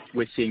market,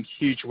 we're seeing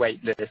huge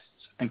wait lists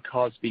and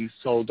cars being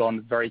sold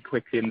on very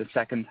quickly in the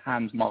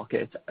second-hand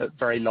market at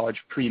very large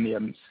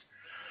premiums.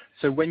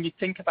 So when you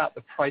think about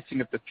the pricing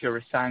of the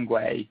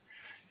Purosangue,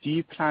 do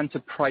you plan to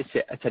price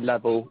it at a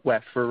level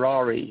where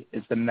Ferrari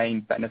is the main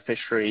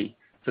beneficiary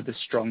for the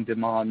strong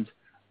demand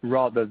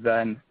rather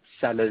than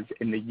sellers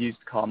in the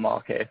used car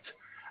market?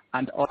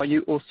 And are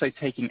you also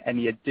taking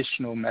any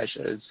additional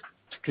measures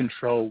to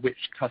control which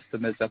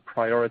customers are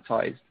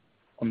prioritized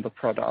on the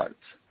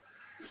product?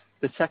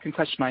 The second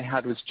question I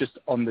had was just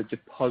on the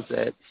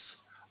deposits.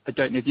 I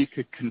don't know if you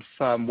could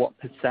confirm what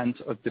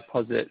 % of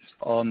deposits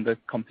on the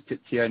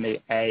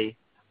Competizione A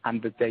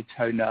and the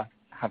Daytona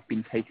have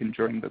been taken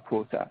during the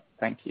quarter.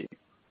 Thank you.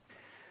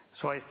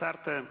 So I start,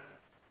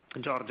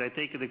 George, I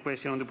take the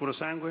question on the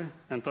Purosangue.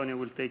 Antonio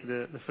will take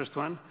the first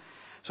one.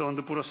 So on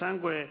the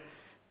Purosangue,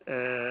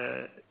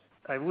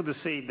 I would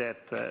say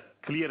that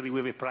clearly we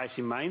have a price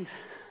in mind.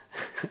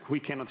 We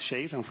cannot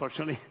share,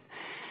 unfortunately.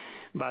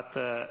 But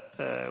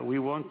we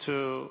want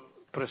to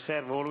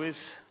preserve always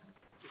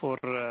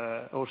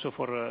also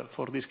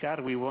for this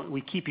car.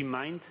 We keep in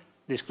mind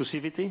the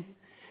exclusivity.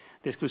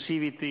 The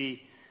exclusivity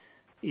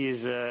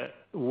is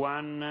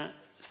one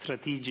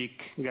strategic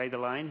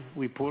guideline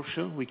we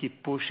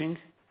keep pushing,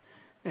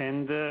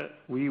 and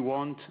we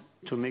want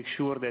to make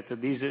sure that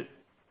this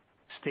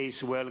stays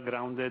well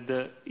grounded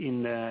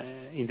in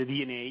the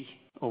DNA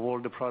of all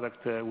the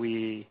product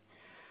we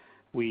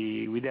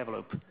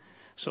develop.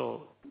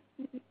 So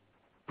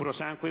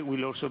Purosangue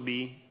will also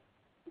be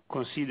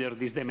considered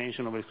this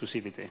dimension of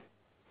exclusivity.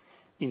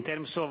 In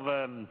terms of,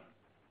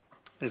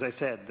 as I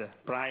said,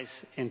 price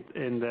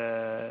and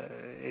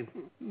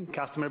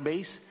customer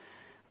base,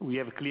 we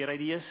have clear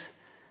ideas,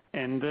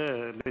 and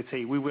let's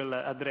say we will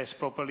address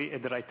properly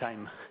at the right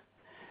time.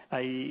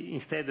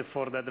 Instead,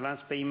 for the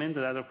advance payment,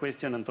 the other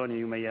question, Antonio,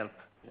 you may help.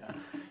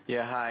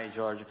 Yeah, hi,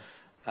 George.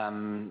 The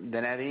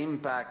net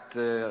impact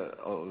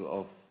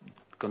of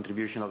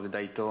contribution of the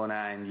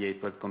Daytona and the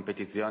 8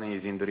 Competizione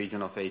is in the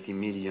region of 80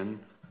 million.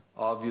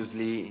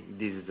 Obviously,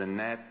 this is a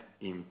net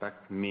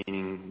impact,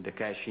 meaning the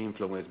cash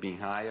inflow has been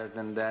higher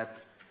than that,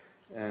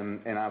 and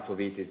half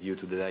of it is due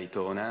to the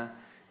Daytona.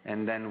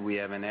 And then we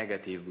have a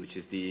negative, which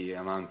is the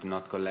amount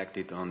not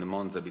collected on the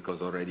Monza because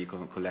already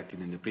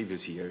collected in the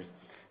previous year.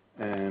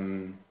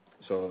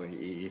 So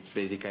it's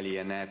basically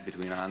a net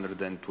between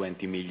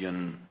 120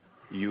 million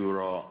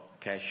euro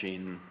cash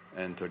in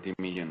and 30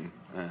 million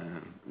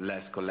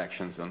less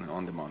collections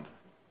on the Monza.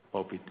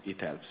 Hope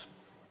it helps.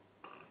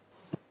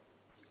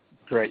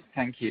 Great,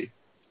 thank you.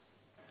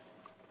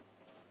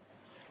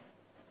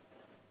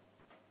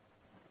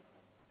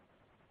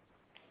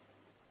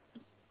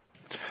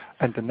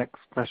 And the next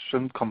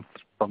question comes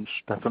from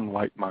Stefan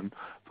Weidmann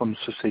from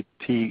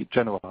Societe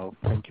Generale.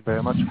 Thank you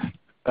very much.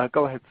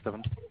 Go ahead,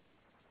 Stefan.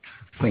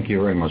 Thank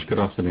you very much. Good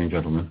afternoon,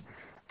 gentlemen.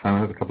 I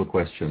have a couple of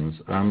questions.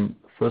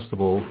 First of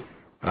all,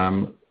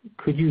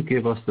 could you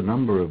give us the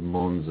number of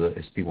Monza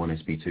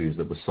SP1, SP2s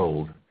that were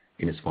sold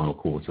in its final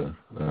quarter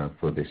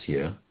for this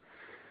year?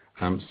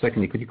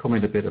 Secondly, could you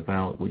comment a bit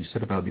about what you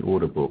said about the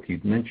order book?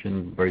 You'd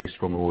mentioned very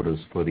strong orders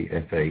for the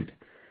F8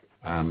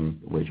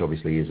 which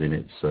obviously is in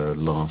its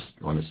last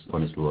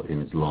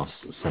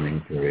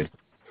selling period.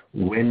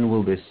 When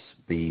will this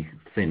be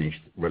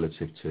finished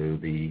relative to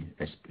the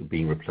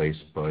being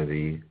replaced by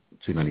the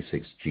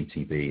 296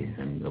 GTB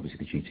and obviously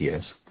the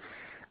GTS?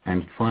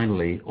 And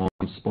finally, on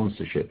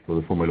sponsorship for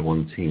the Formula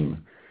One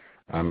team,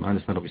 I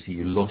understand obviously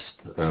you lost,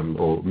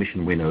 or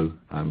Mission Winnow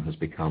has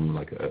become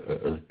like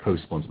a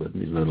co-sponsor, but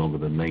is no longer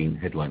the main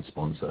headline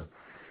sponsor.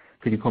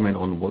 Could you comment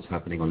on what's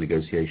happening on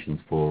negotiations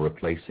for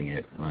replacing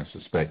it? And I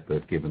suspect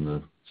that given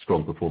the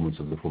strong performance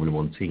of the Formula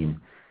One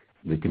team,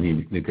 the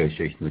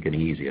negotiations are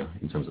getting easier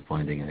in terms of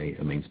finding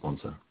a main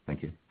sponsor.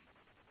 Thank you.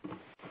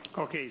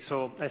 Okay,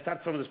 so I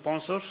start from the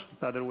sponsors,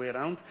 the other way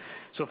around.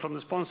 So from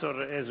the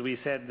sponsor, as we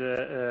said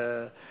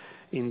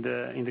in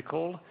the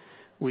call,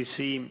 we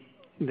see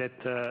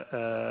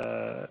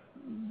that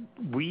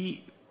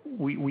we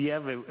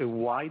have a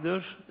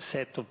wider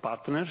set of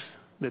partners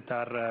that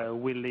are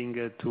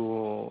willing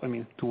to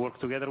work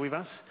together with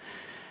us,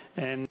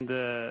 and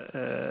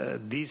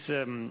this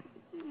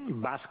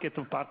basket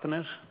of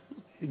partners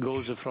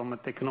goes from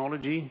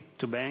technology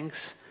to banks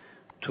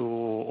to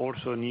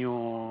also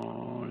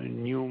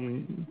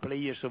new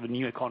players of a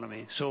new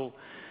economy. So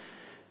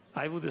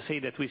I would say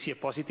that we see a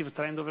positive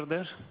trend over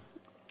there,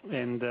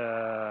 and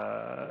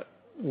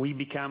we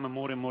become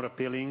more and more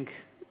appealing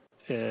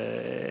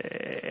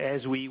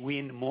as we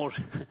win more,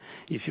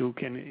 if you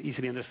can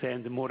easily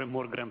understand, more and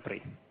more Grand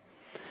Prix.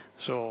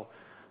 So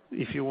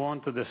if you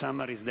want, the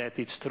summary is that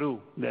it's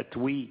true that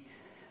we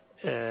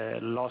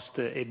lost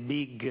a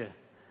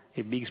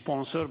big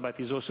sponsor, but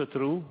it's also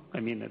true,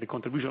 the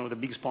contribution of the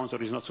big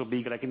sponsor is not so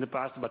big like in the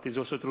past, but it's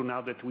also true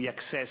now that we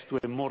access to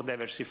a more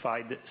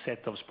diversified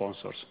set of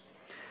sponsors.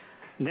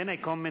 Then I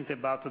comment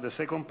about the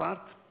second part,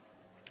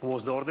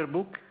 was the order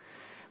book.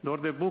 The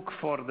order book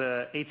for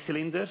the 8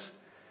 cylinders,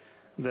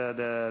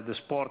 the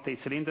sport 8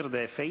 cylinder,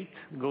 the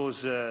F8, goes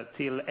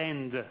till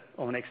end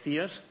of next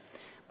year,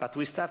 but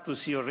we start to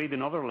see already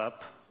an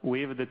overlap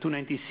with the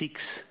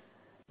 296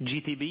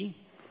 GTB,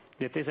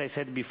 that, as I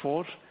said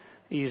before,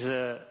 is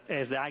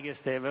as the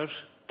highest ever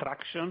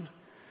traction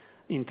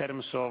in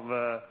terms of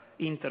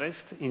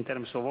interest, in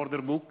terms of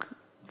order book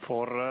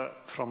from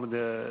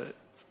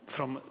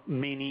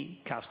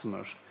many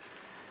customers.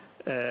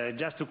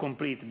 Just to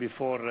complete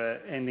before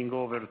handing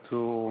over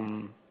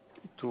to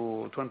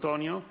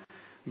Antonio,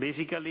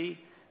 basically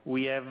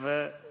we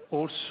have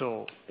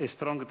also a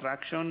strong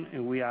traction,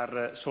 and we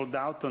are sold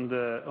out on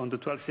the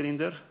 12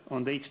 cylinder,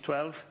 on the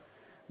H12,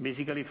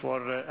 basically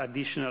for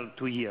additional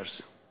 2 years.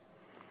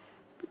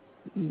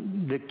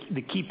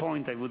 The key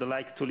point I would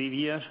like to leave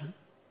here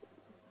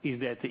is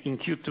that in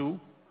Q2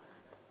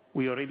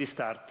 we already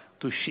start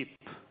to ship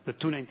the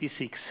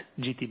 296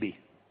 GTB.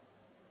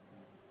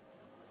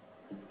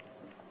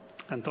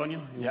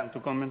 Antonio, you want to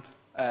comment?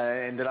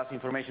 And the last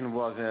information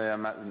was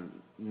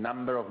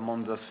number of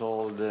Monza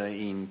sold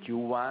in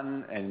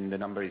Q1, and the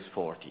number is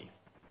 40.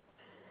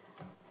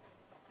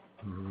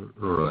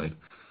 Right.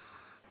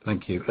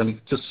 Thank you. And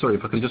just, sorry,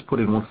 if I could just put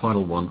in one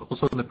final one.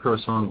 Also on the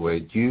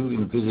Purosangue, do you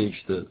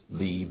envisage that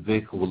the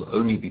vehicle will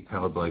only be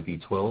powered by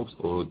V12s,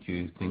 or do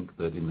you think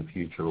that in the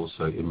future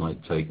also it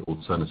might take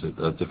alternative,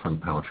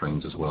 different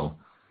powertrains as well,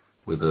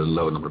 with a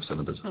lower number of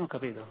cylinders? Non ho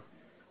capito.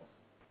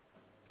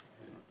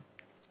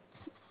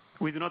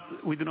 We do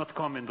not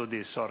comment on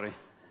this, sorry.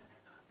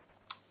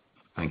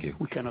 Thank you.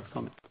 We cannot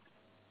comment.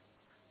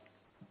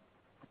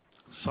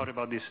 Sorry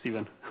about this,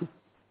 Stephen.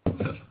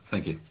 Yes,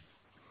 thank you.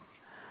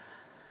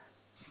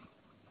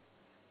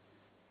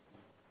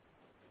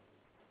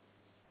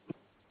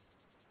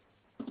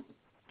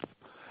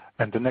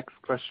 And the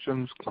next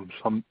question comes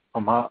from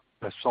Omar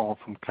Besson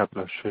from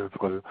Kepler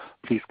Cheuvreux.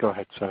 Please go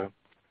ahead, sir.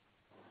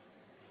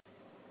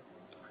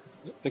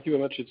 Thank you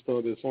very much. It's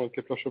Omar Besson at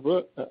Kepler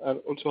Cheuvreux. I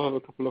also have a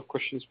couple of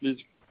questions, please.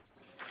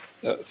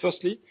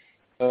 Firstly,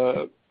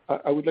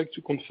 I would like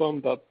to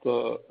confirm that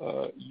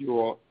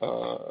your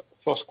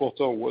first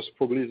quarter was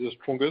probably the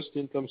strongest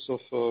in terms of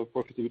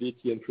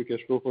profitability and free cash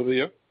flow for the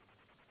year.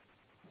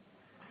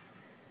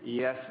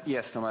 Yes,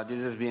 Thomas, this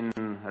has been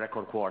a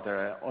record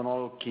quarter on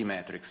all key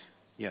metrics.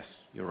 Yes,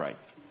 you're right.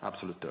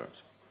 Absolute terms.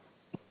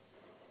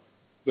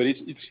 But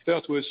it's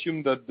fair to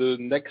assume that the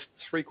next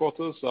 3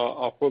 quarters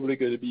are probably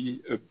going to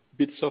be a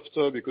bit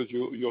softer because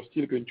you're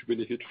still going to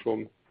benefit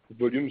from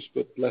volumes,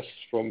 but less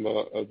from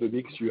the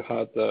mix you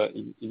had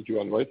in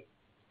Q1, right?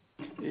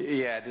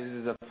 Yeah, this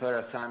is a fair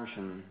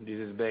assumption. This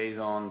is based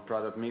on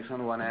product mix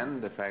on one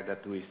end, the fact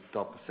that we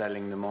stopped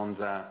selling the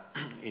Monza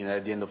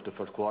at the end of the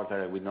first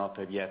quarter. We not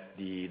have yet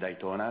the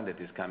Daytona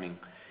that is coming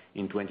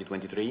in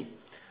 2023.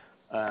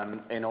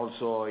 And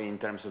also in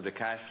terms of the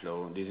cash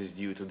flow, this is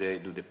due to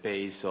the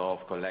pace of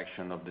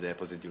collection of the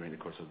deposit during the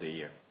course of the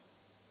year.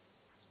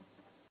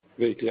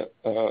 Very clear.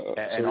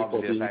 And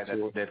obviously the fact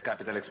that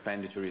capital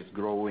expenditure is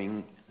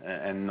growing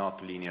and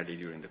not linearly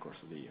during the course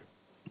of the year.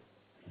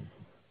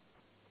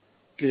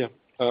 Clear.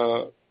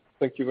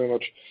 Thank you very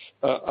much.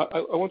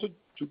 I wanted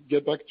to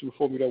get back to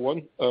Formula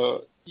One.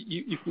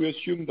 if we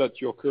assume that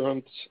your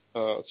current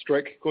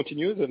streak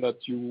continues and that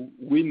you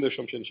win the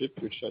championship,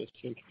 which I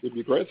think would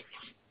be great,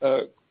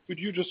 could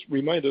you just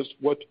remind us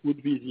what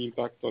would be the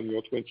impact on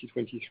your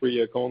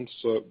 2023 accounts,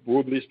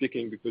 broadly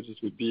speaking, because it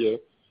would be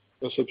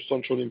a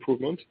substantial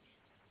improvement?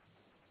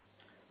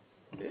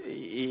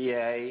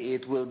 Yeah,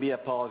 it will be a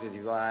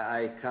positive.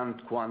 I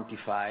can't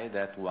quantify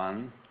that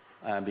one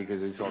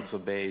because it's also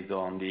based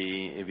on the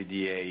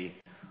EBITDA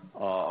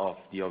of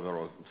the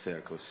overall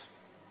circus.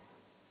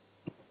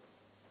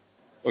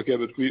 Okay,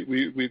 but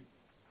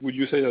would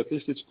you say that at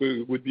least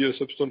it would be a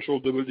substantial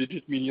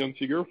double-digit million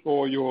figure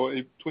for your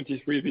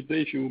 23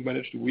 EBITDA if you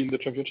manage to win the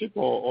championship,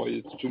 or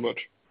it's too much?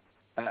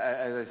 As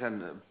I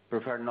said,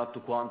 prefer not to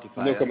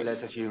quantify. No comment.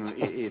 Let's assume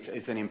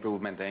it's an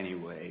improvement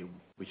anyway,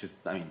 which is,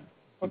 I mean,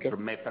 okay.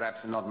 Perhaps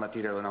not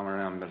material in our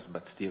numbers,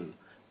 but still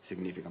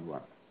significant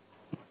one.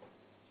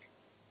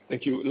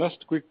 Thank you.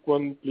 Last quick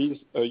one, please.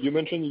 You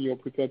mentioned in your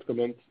prepared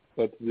comment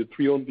that the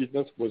pre-owned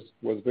business was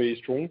very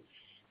strong.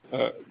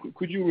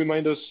 Could you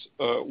remind us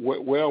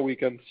where we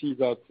can see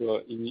that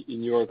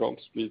in your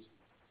accounts, please?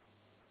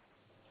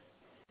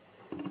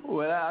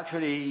 Well,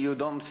 actually, you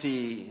don't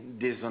see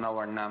this on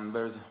our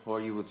numbers,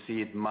 or you would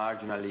see it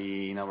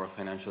marginally in our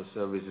financial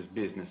services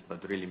business,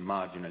 but really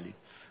marginally.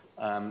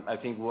 I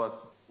think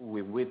what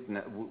we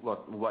witness,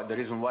 what the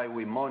reason why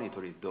we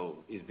monitor it, though,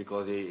 is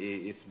because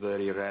it's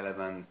very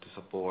relevant to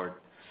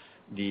support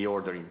the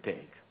order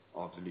intake,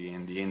 obviously,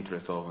 in the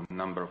interest of a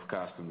number of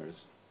customers.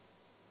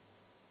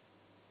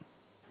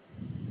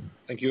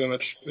 Thank you very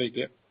much. Very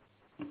clear.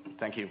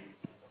 Thank you.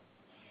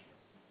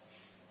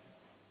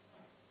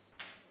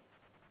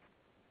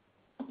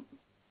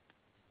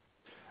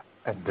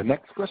 And the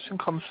next question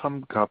comes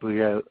from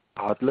Gabriel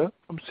Adler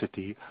from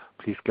Citi.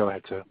 Please go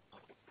ahead, sir.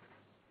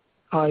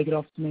 Hi, good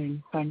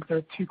afternoon. Thanks. There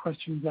are two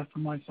questions left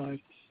on my side.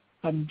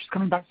 Just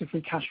coming back to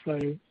free cash flow,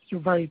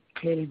 you're very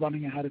clearly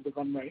running ahead of the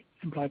run rate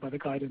implied by the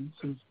guidance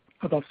of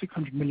above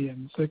 600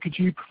 million. So could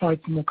you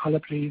provide some more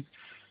color, please,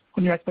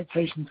 on your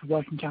expectations for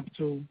working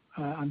capital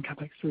and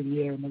CapEx through the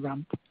year and the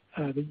ramp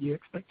that you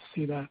expect to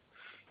see there?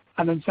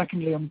 And then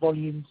secondly, on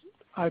volumes,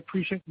 I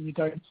appreciate that you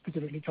don't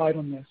specifically guide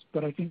on this,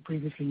 but I think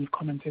previously you've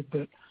commented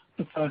that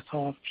the first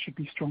half should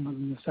be stronger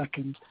than the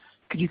second.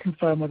 Could you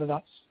confirm whether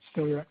that's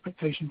still your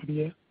expectation for the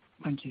year?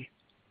 Thank you.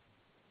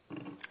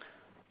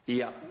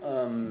 Yeah,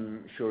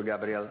 sure,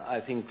 Gabriel. I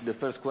think the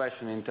first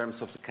question in terms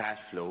of the cash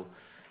flow,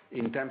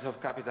 in terms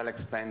of capital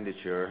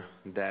expenditure,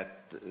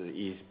 that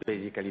is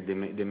basically the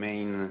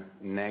main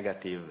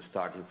negative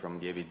starting from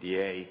the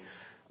EBITDA.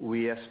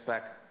 We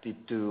expect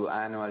it to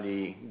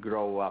annually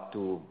grow up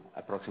to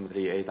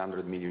approximately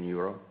 800 million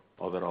euro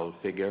overall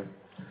figure.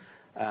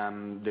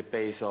 The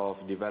pace of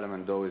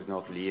development, though, is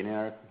not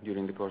linear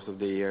during the course of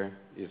the year,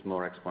 is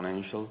more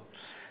exponential.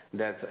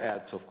 That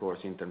adds, of course,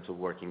 in terms of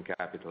working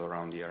capital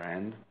around year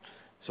end.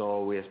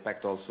 So we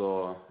expect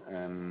also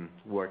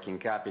working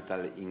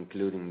capital,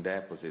 including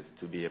deposits,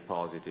 to be a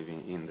positive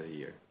in the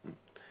year.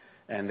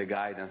 And the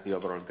guidance, the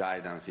overall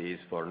guidance is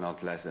for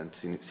not less than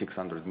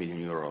 600 million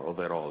euro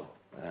overall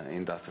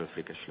industrial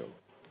free cash flow.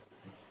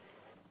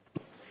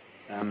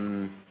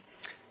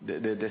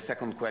 The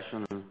second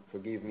question,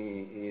 forgive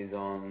me, is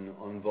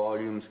on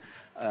volumes,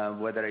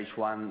 whether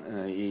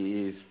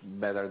H1 is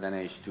better than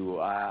H2.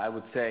 I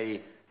would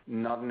say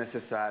not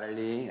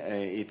necessarily.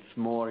 It's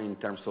more in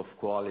terms of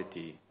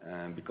quality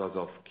because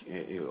of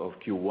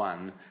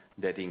Q1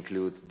 that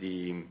includes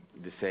the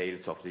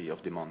sales of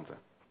the Monza.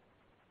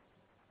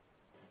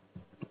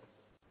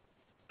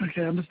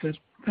 Okay, understood.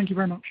 Thank you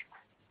very much.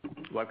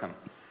 Welcome.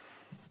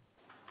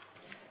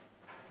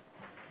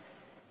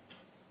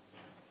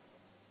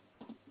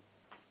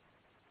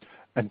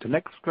 And the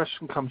next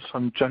question comes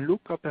from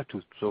Gianluca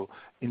Bertuzzo,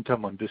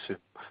 Intermonte.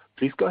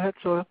 Please go ahead,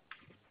 sir.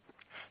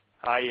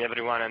 Hi,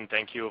 everyone, and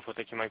thank you for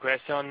taking my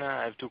question.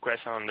 I have two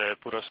questions on the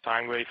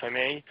Purosangue, if I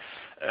may.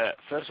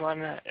 First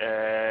one,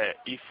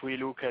 if we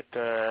look at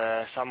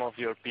some of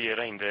your peers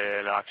in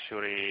the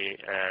luxury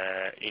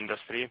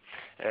industry,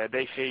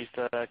 they faced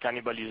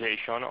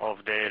cannibalization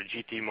of their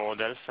GT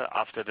models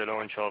after the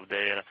launch of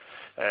their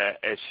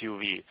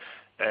SUV.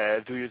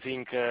 Do you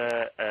think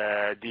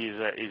this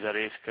is a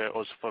risk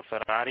also for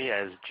Ferrari,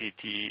 as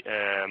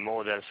GT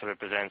models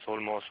represents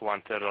almost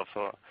one-third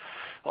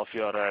of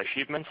your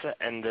shipments?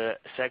 And the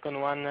second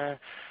one,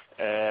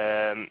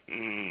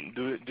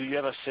 do you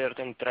have a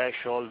certain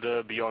threshold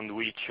beyond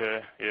which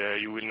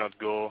you will not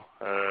go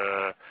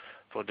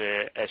for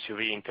the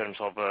SUV in terms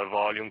of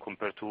volume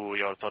compared to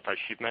your total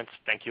shipments?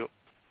 Thank you.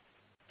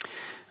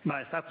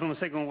 I start from the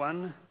second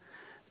one,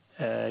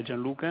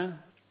 Gianluca.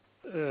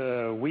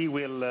 We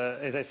will,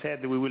 as I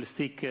said, we will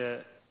stick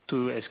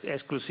to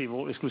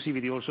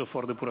exclusivity also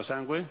for the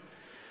Purosangue.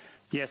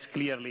 Yes,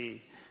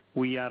 clearly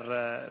we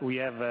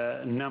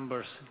have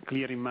numbers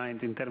clear in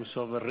mind in terms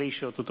of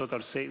ratio to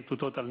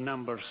total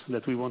numbers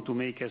that we want to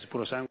make as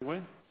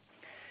Purosangue.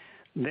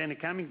 Then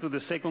coming to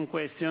the second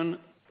question,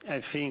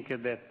 I think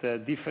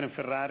that different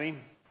Ferrari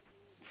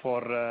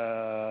for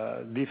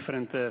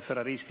different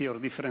Ferraristi or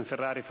different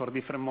Ferrari for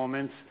different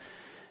moments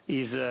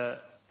is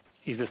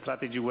is the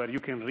strategy where you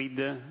can read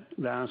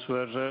the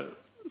answer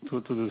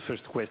to the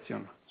first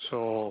question.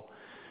 So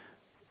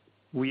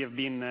we have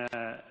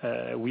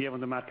on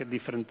the market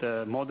different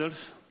models.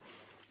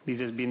 This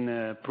has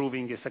been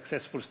proving a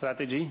successful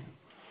strategy,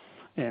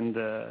 and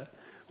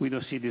we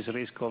don't see this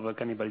risk of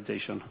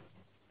cannibalization.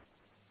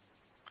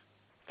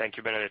 Thank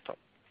you, Benedetto.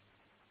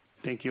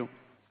 Thank you.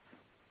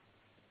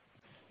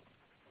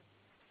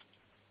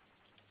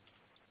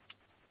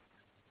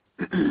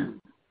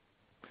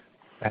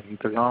 And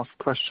the last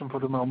question for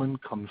the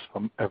moment comes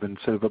from Evan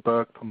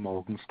Silverberg from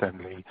Morgan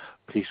Stanley.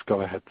 Please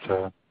go ahead,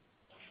 sir.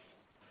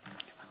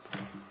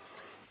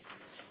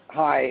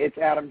 Hi, it's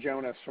Adam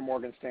Jonas from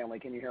Morgan Stanley.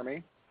 Can you hear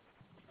me?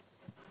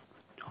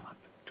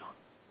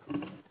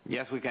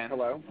 Yes, we can.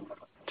 Hello?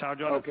 Ciao,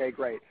 Jonas. Okay,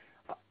 great.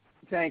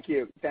 Thank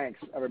you. Thanks,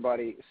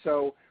 everybody.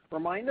 So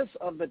remind us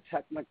of the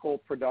technical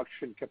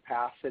production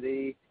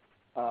capacity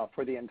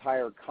for the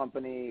entire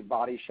company,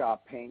 body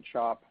shop, paint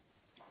shop,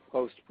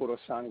 post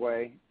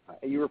Purosangue.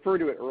 You referred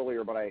to it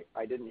earlier, but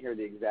I didn't hear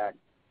the exact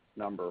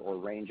number or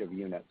range of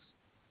units.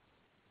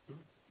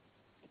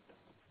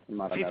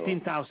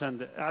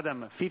 15,000,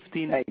 Adam,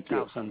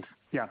 15,000.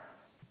 Yeah.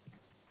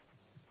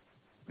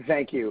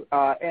 Thank you.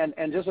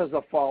 And just as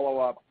a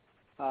follow-up,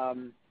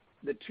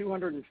 the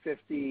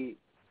 250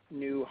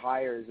 new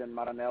hires in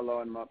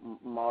Maranello and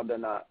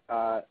Modena,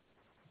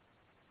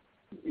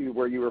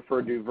 where you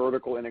referred to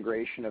vertical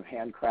integration of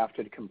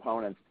handcrafted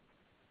components,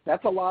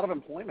 that's a lot of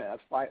employment.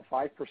 That's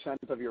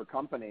 5% of your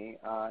company,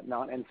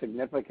 not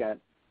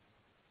insignificant.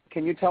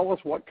 Can you tell us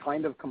what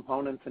kind of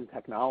components and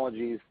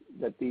technologies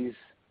that these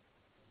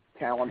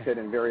talented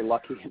and very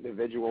lucky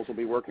individuals will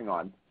be working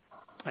on?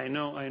 I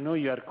know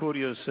you are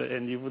curious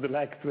and you would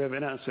like to have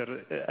an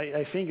answer.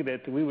 I think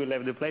that we will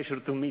have the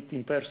pleasure to meet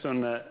in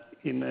person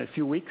in a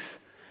few weeks,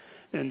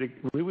 and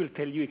we will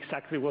tell you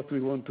exactly what we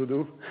want to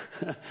do,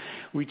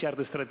 which are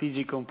the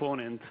strategic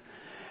components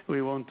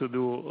we want to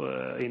do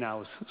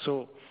in-house.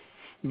 So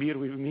bear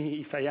with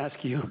me if I ask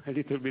you a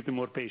little bit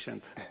more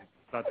patient.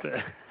 But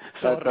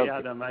sorry, okay.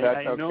 Adam,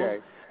 I know. Okay.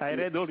 I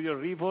read all your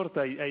report,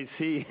 I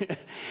see,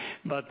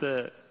 but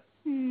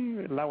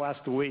allow us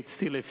to wait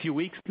still a few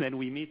weeks, then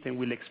we meet and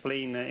we'll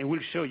explain and we'll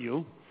show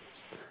you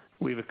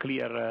with a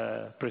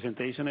clear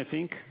presentation, I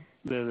think,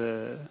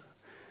 the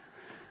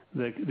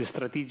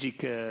strategic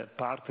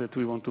part that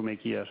we want to make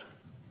here.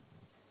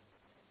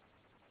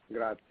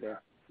 Grazie.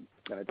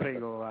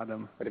 Prego,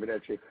 Adam.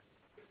 Arrivederci.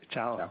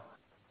 Ciao. Ciao.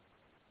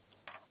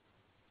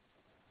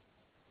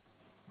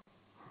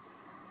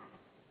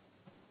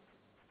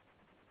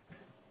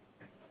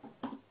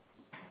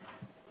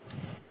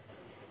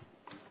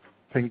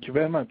 Thank you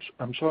very much.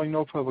 I'm showing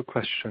no further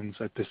questions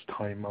at this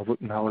time. I would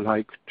now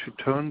like to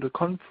turn the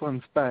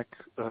conference back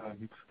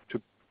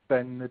to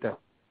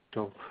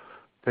Benedetto.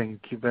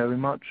 Thank you very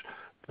much.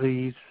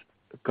 Please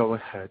go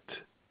ahead.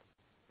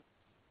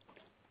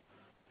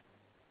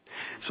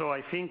 So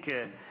I think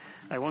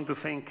I want to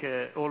thank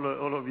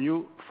all of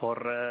you for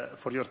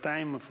your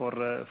time, for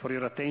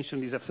your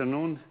attention this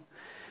afternoon,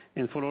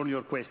 and for all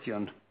your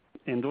questions.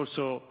 And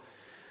also,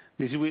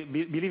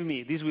 believe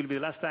me, this will be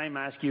the last time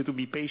I ask you to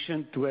be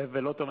patient, to have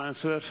a lot of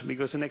answers,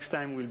 because the next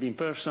time we'll be in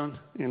person,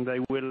 and I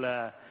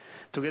will,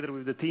 together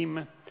with the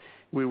team,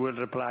 we will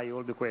reply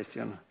all the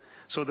questions.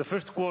 So the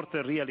first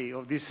quarter, really,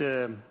 of this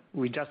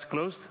we just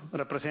closed,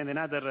 represent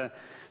another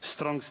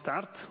strong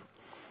start.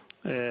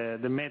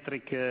 The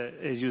metric,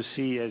 as you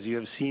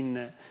have seen,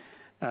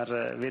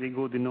 are very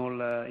good in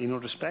all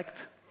respect.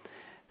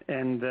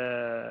 And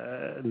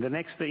in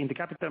the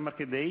Capital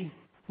Market Day,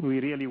 we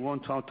really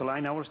want to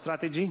outline our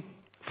strategy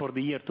for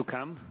the year to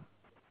come,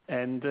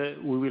 and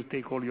we will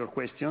take all your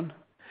questions.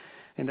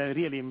 And I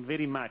really am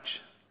very much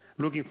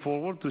looking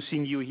forward to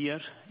seeing you here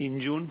in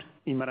June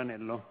in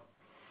Maranello.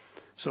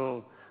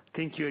 So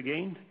thank you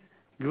again,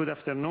 good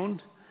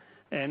afternoon,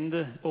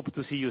 and hope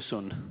to see you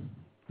soon.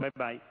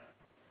 Bye-bye.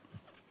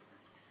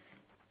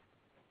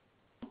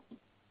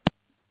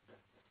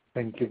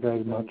 Thank you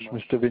very much,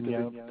 Mr.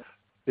 Vignale.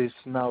 This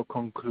now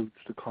concludes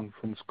the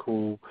conference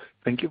call.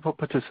 Thank you for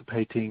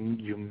participating.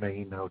 You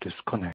may now disconnect.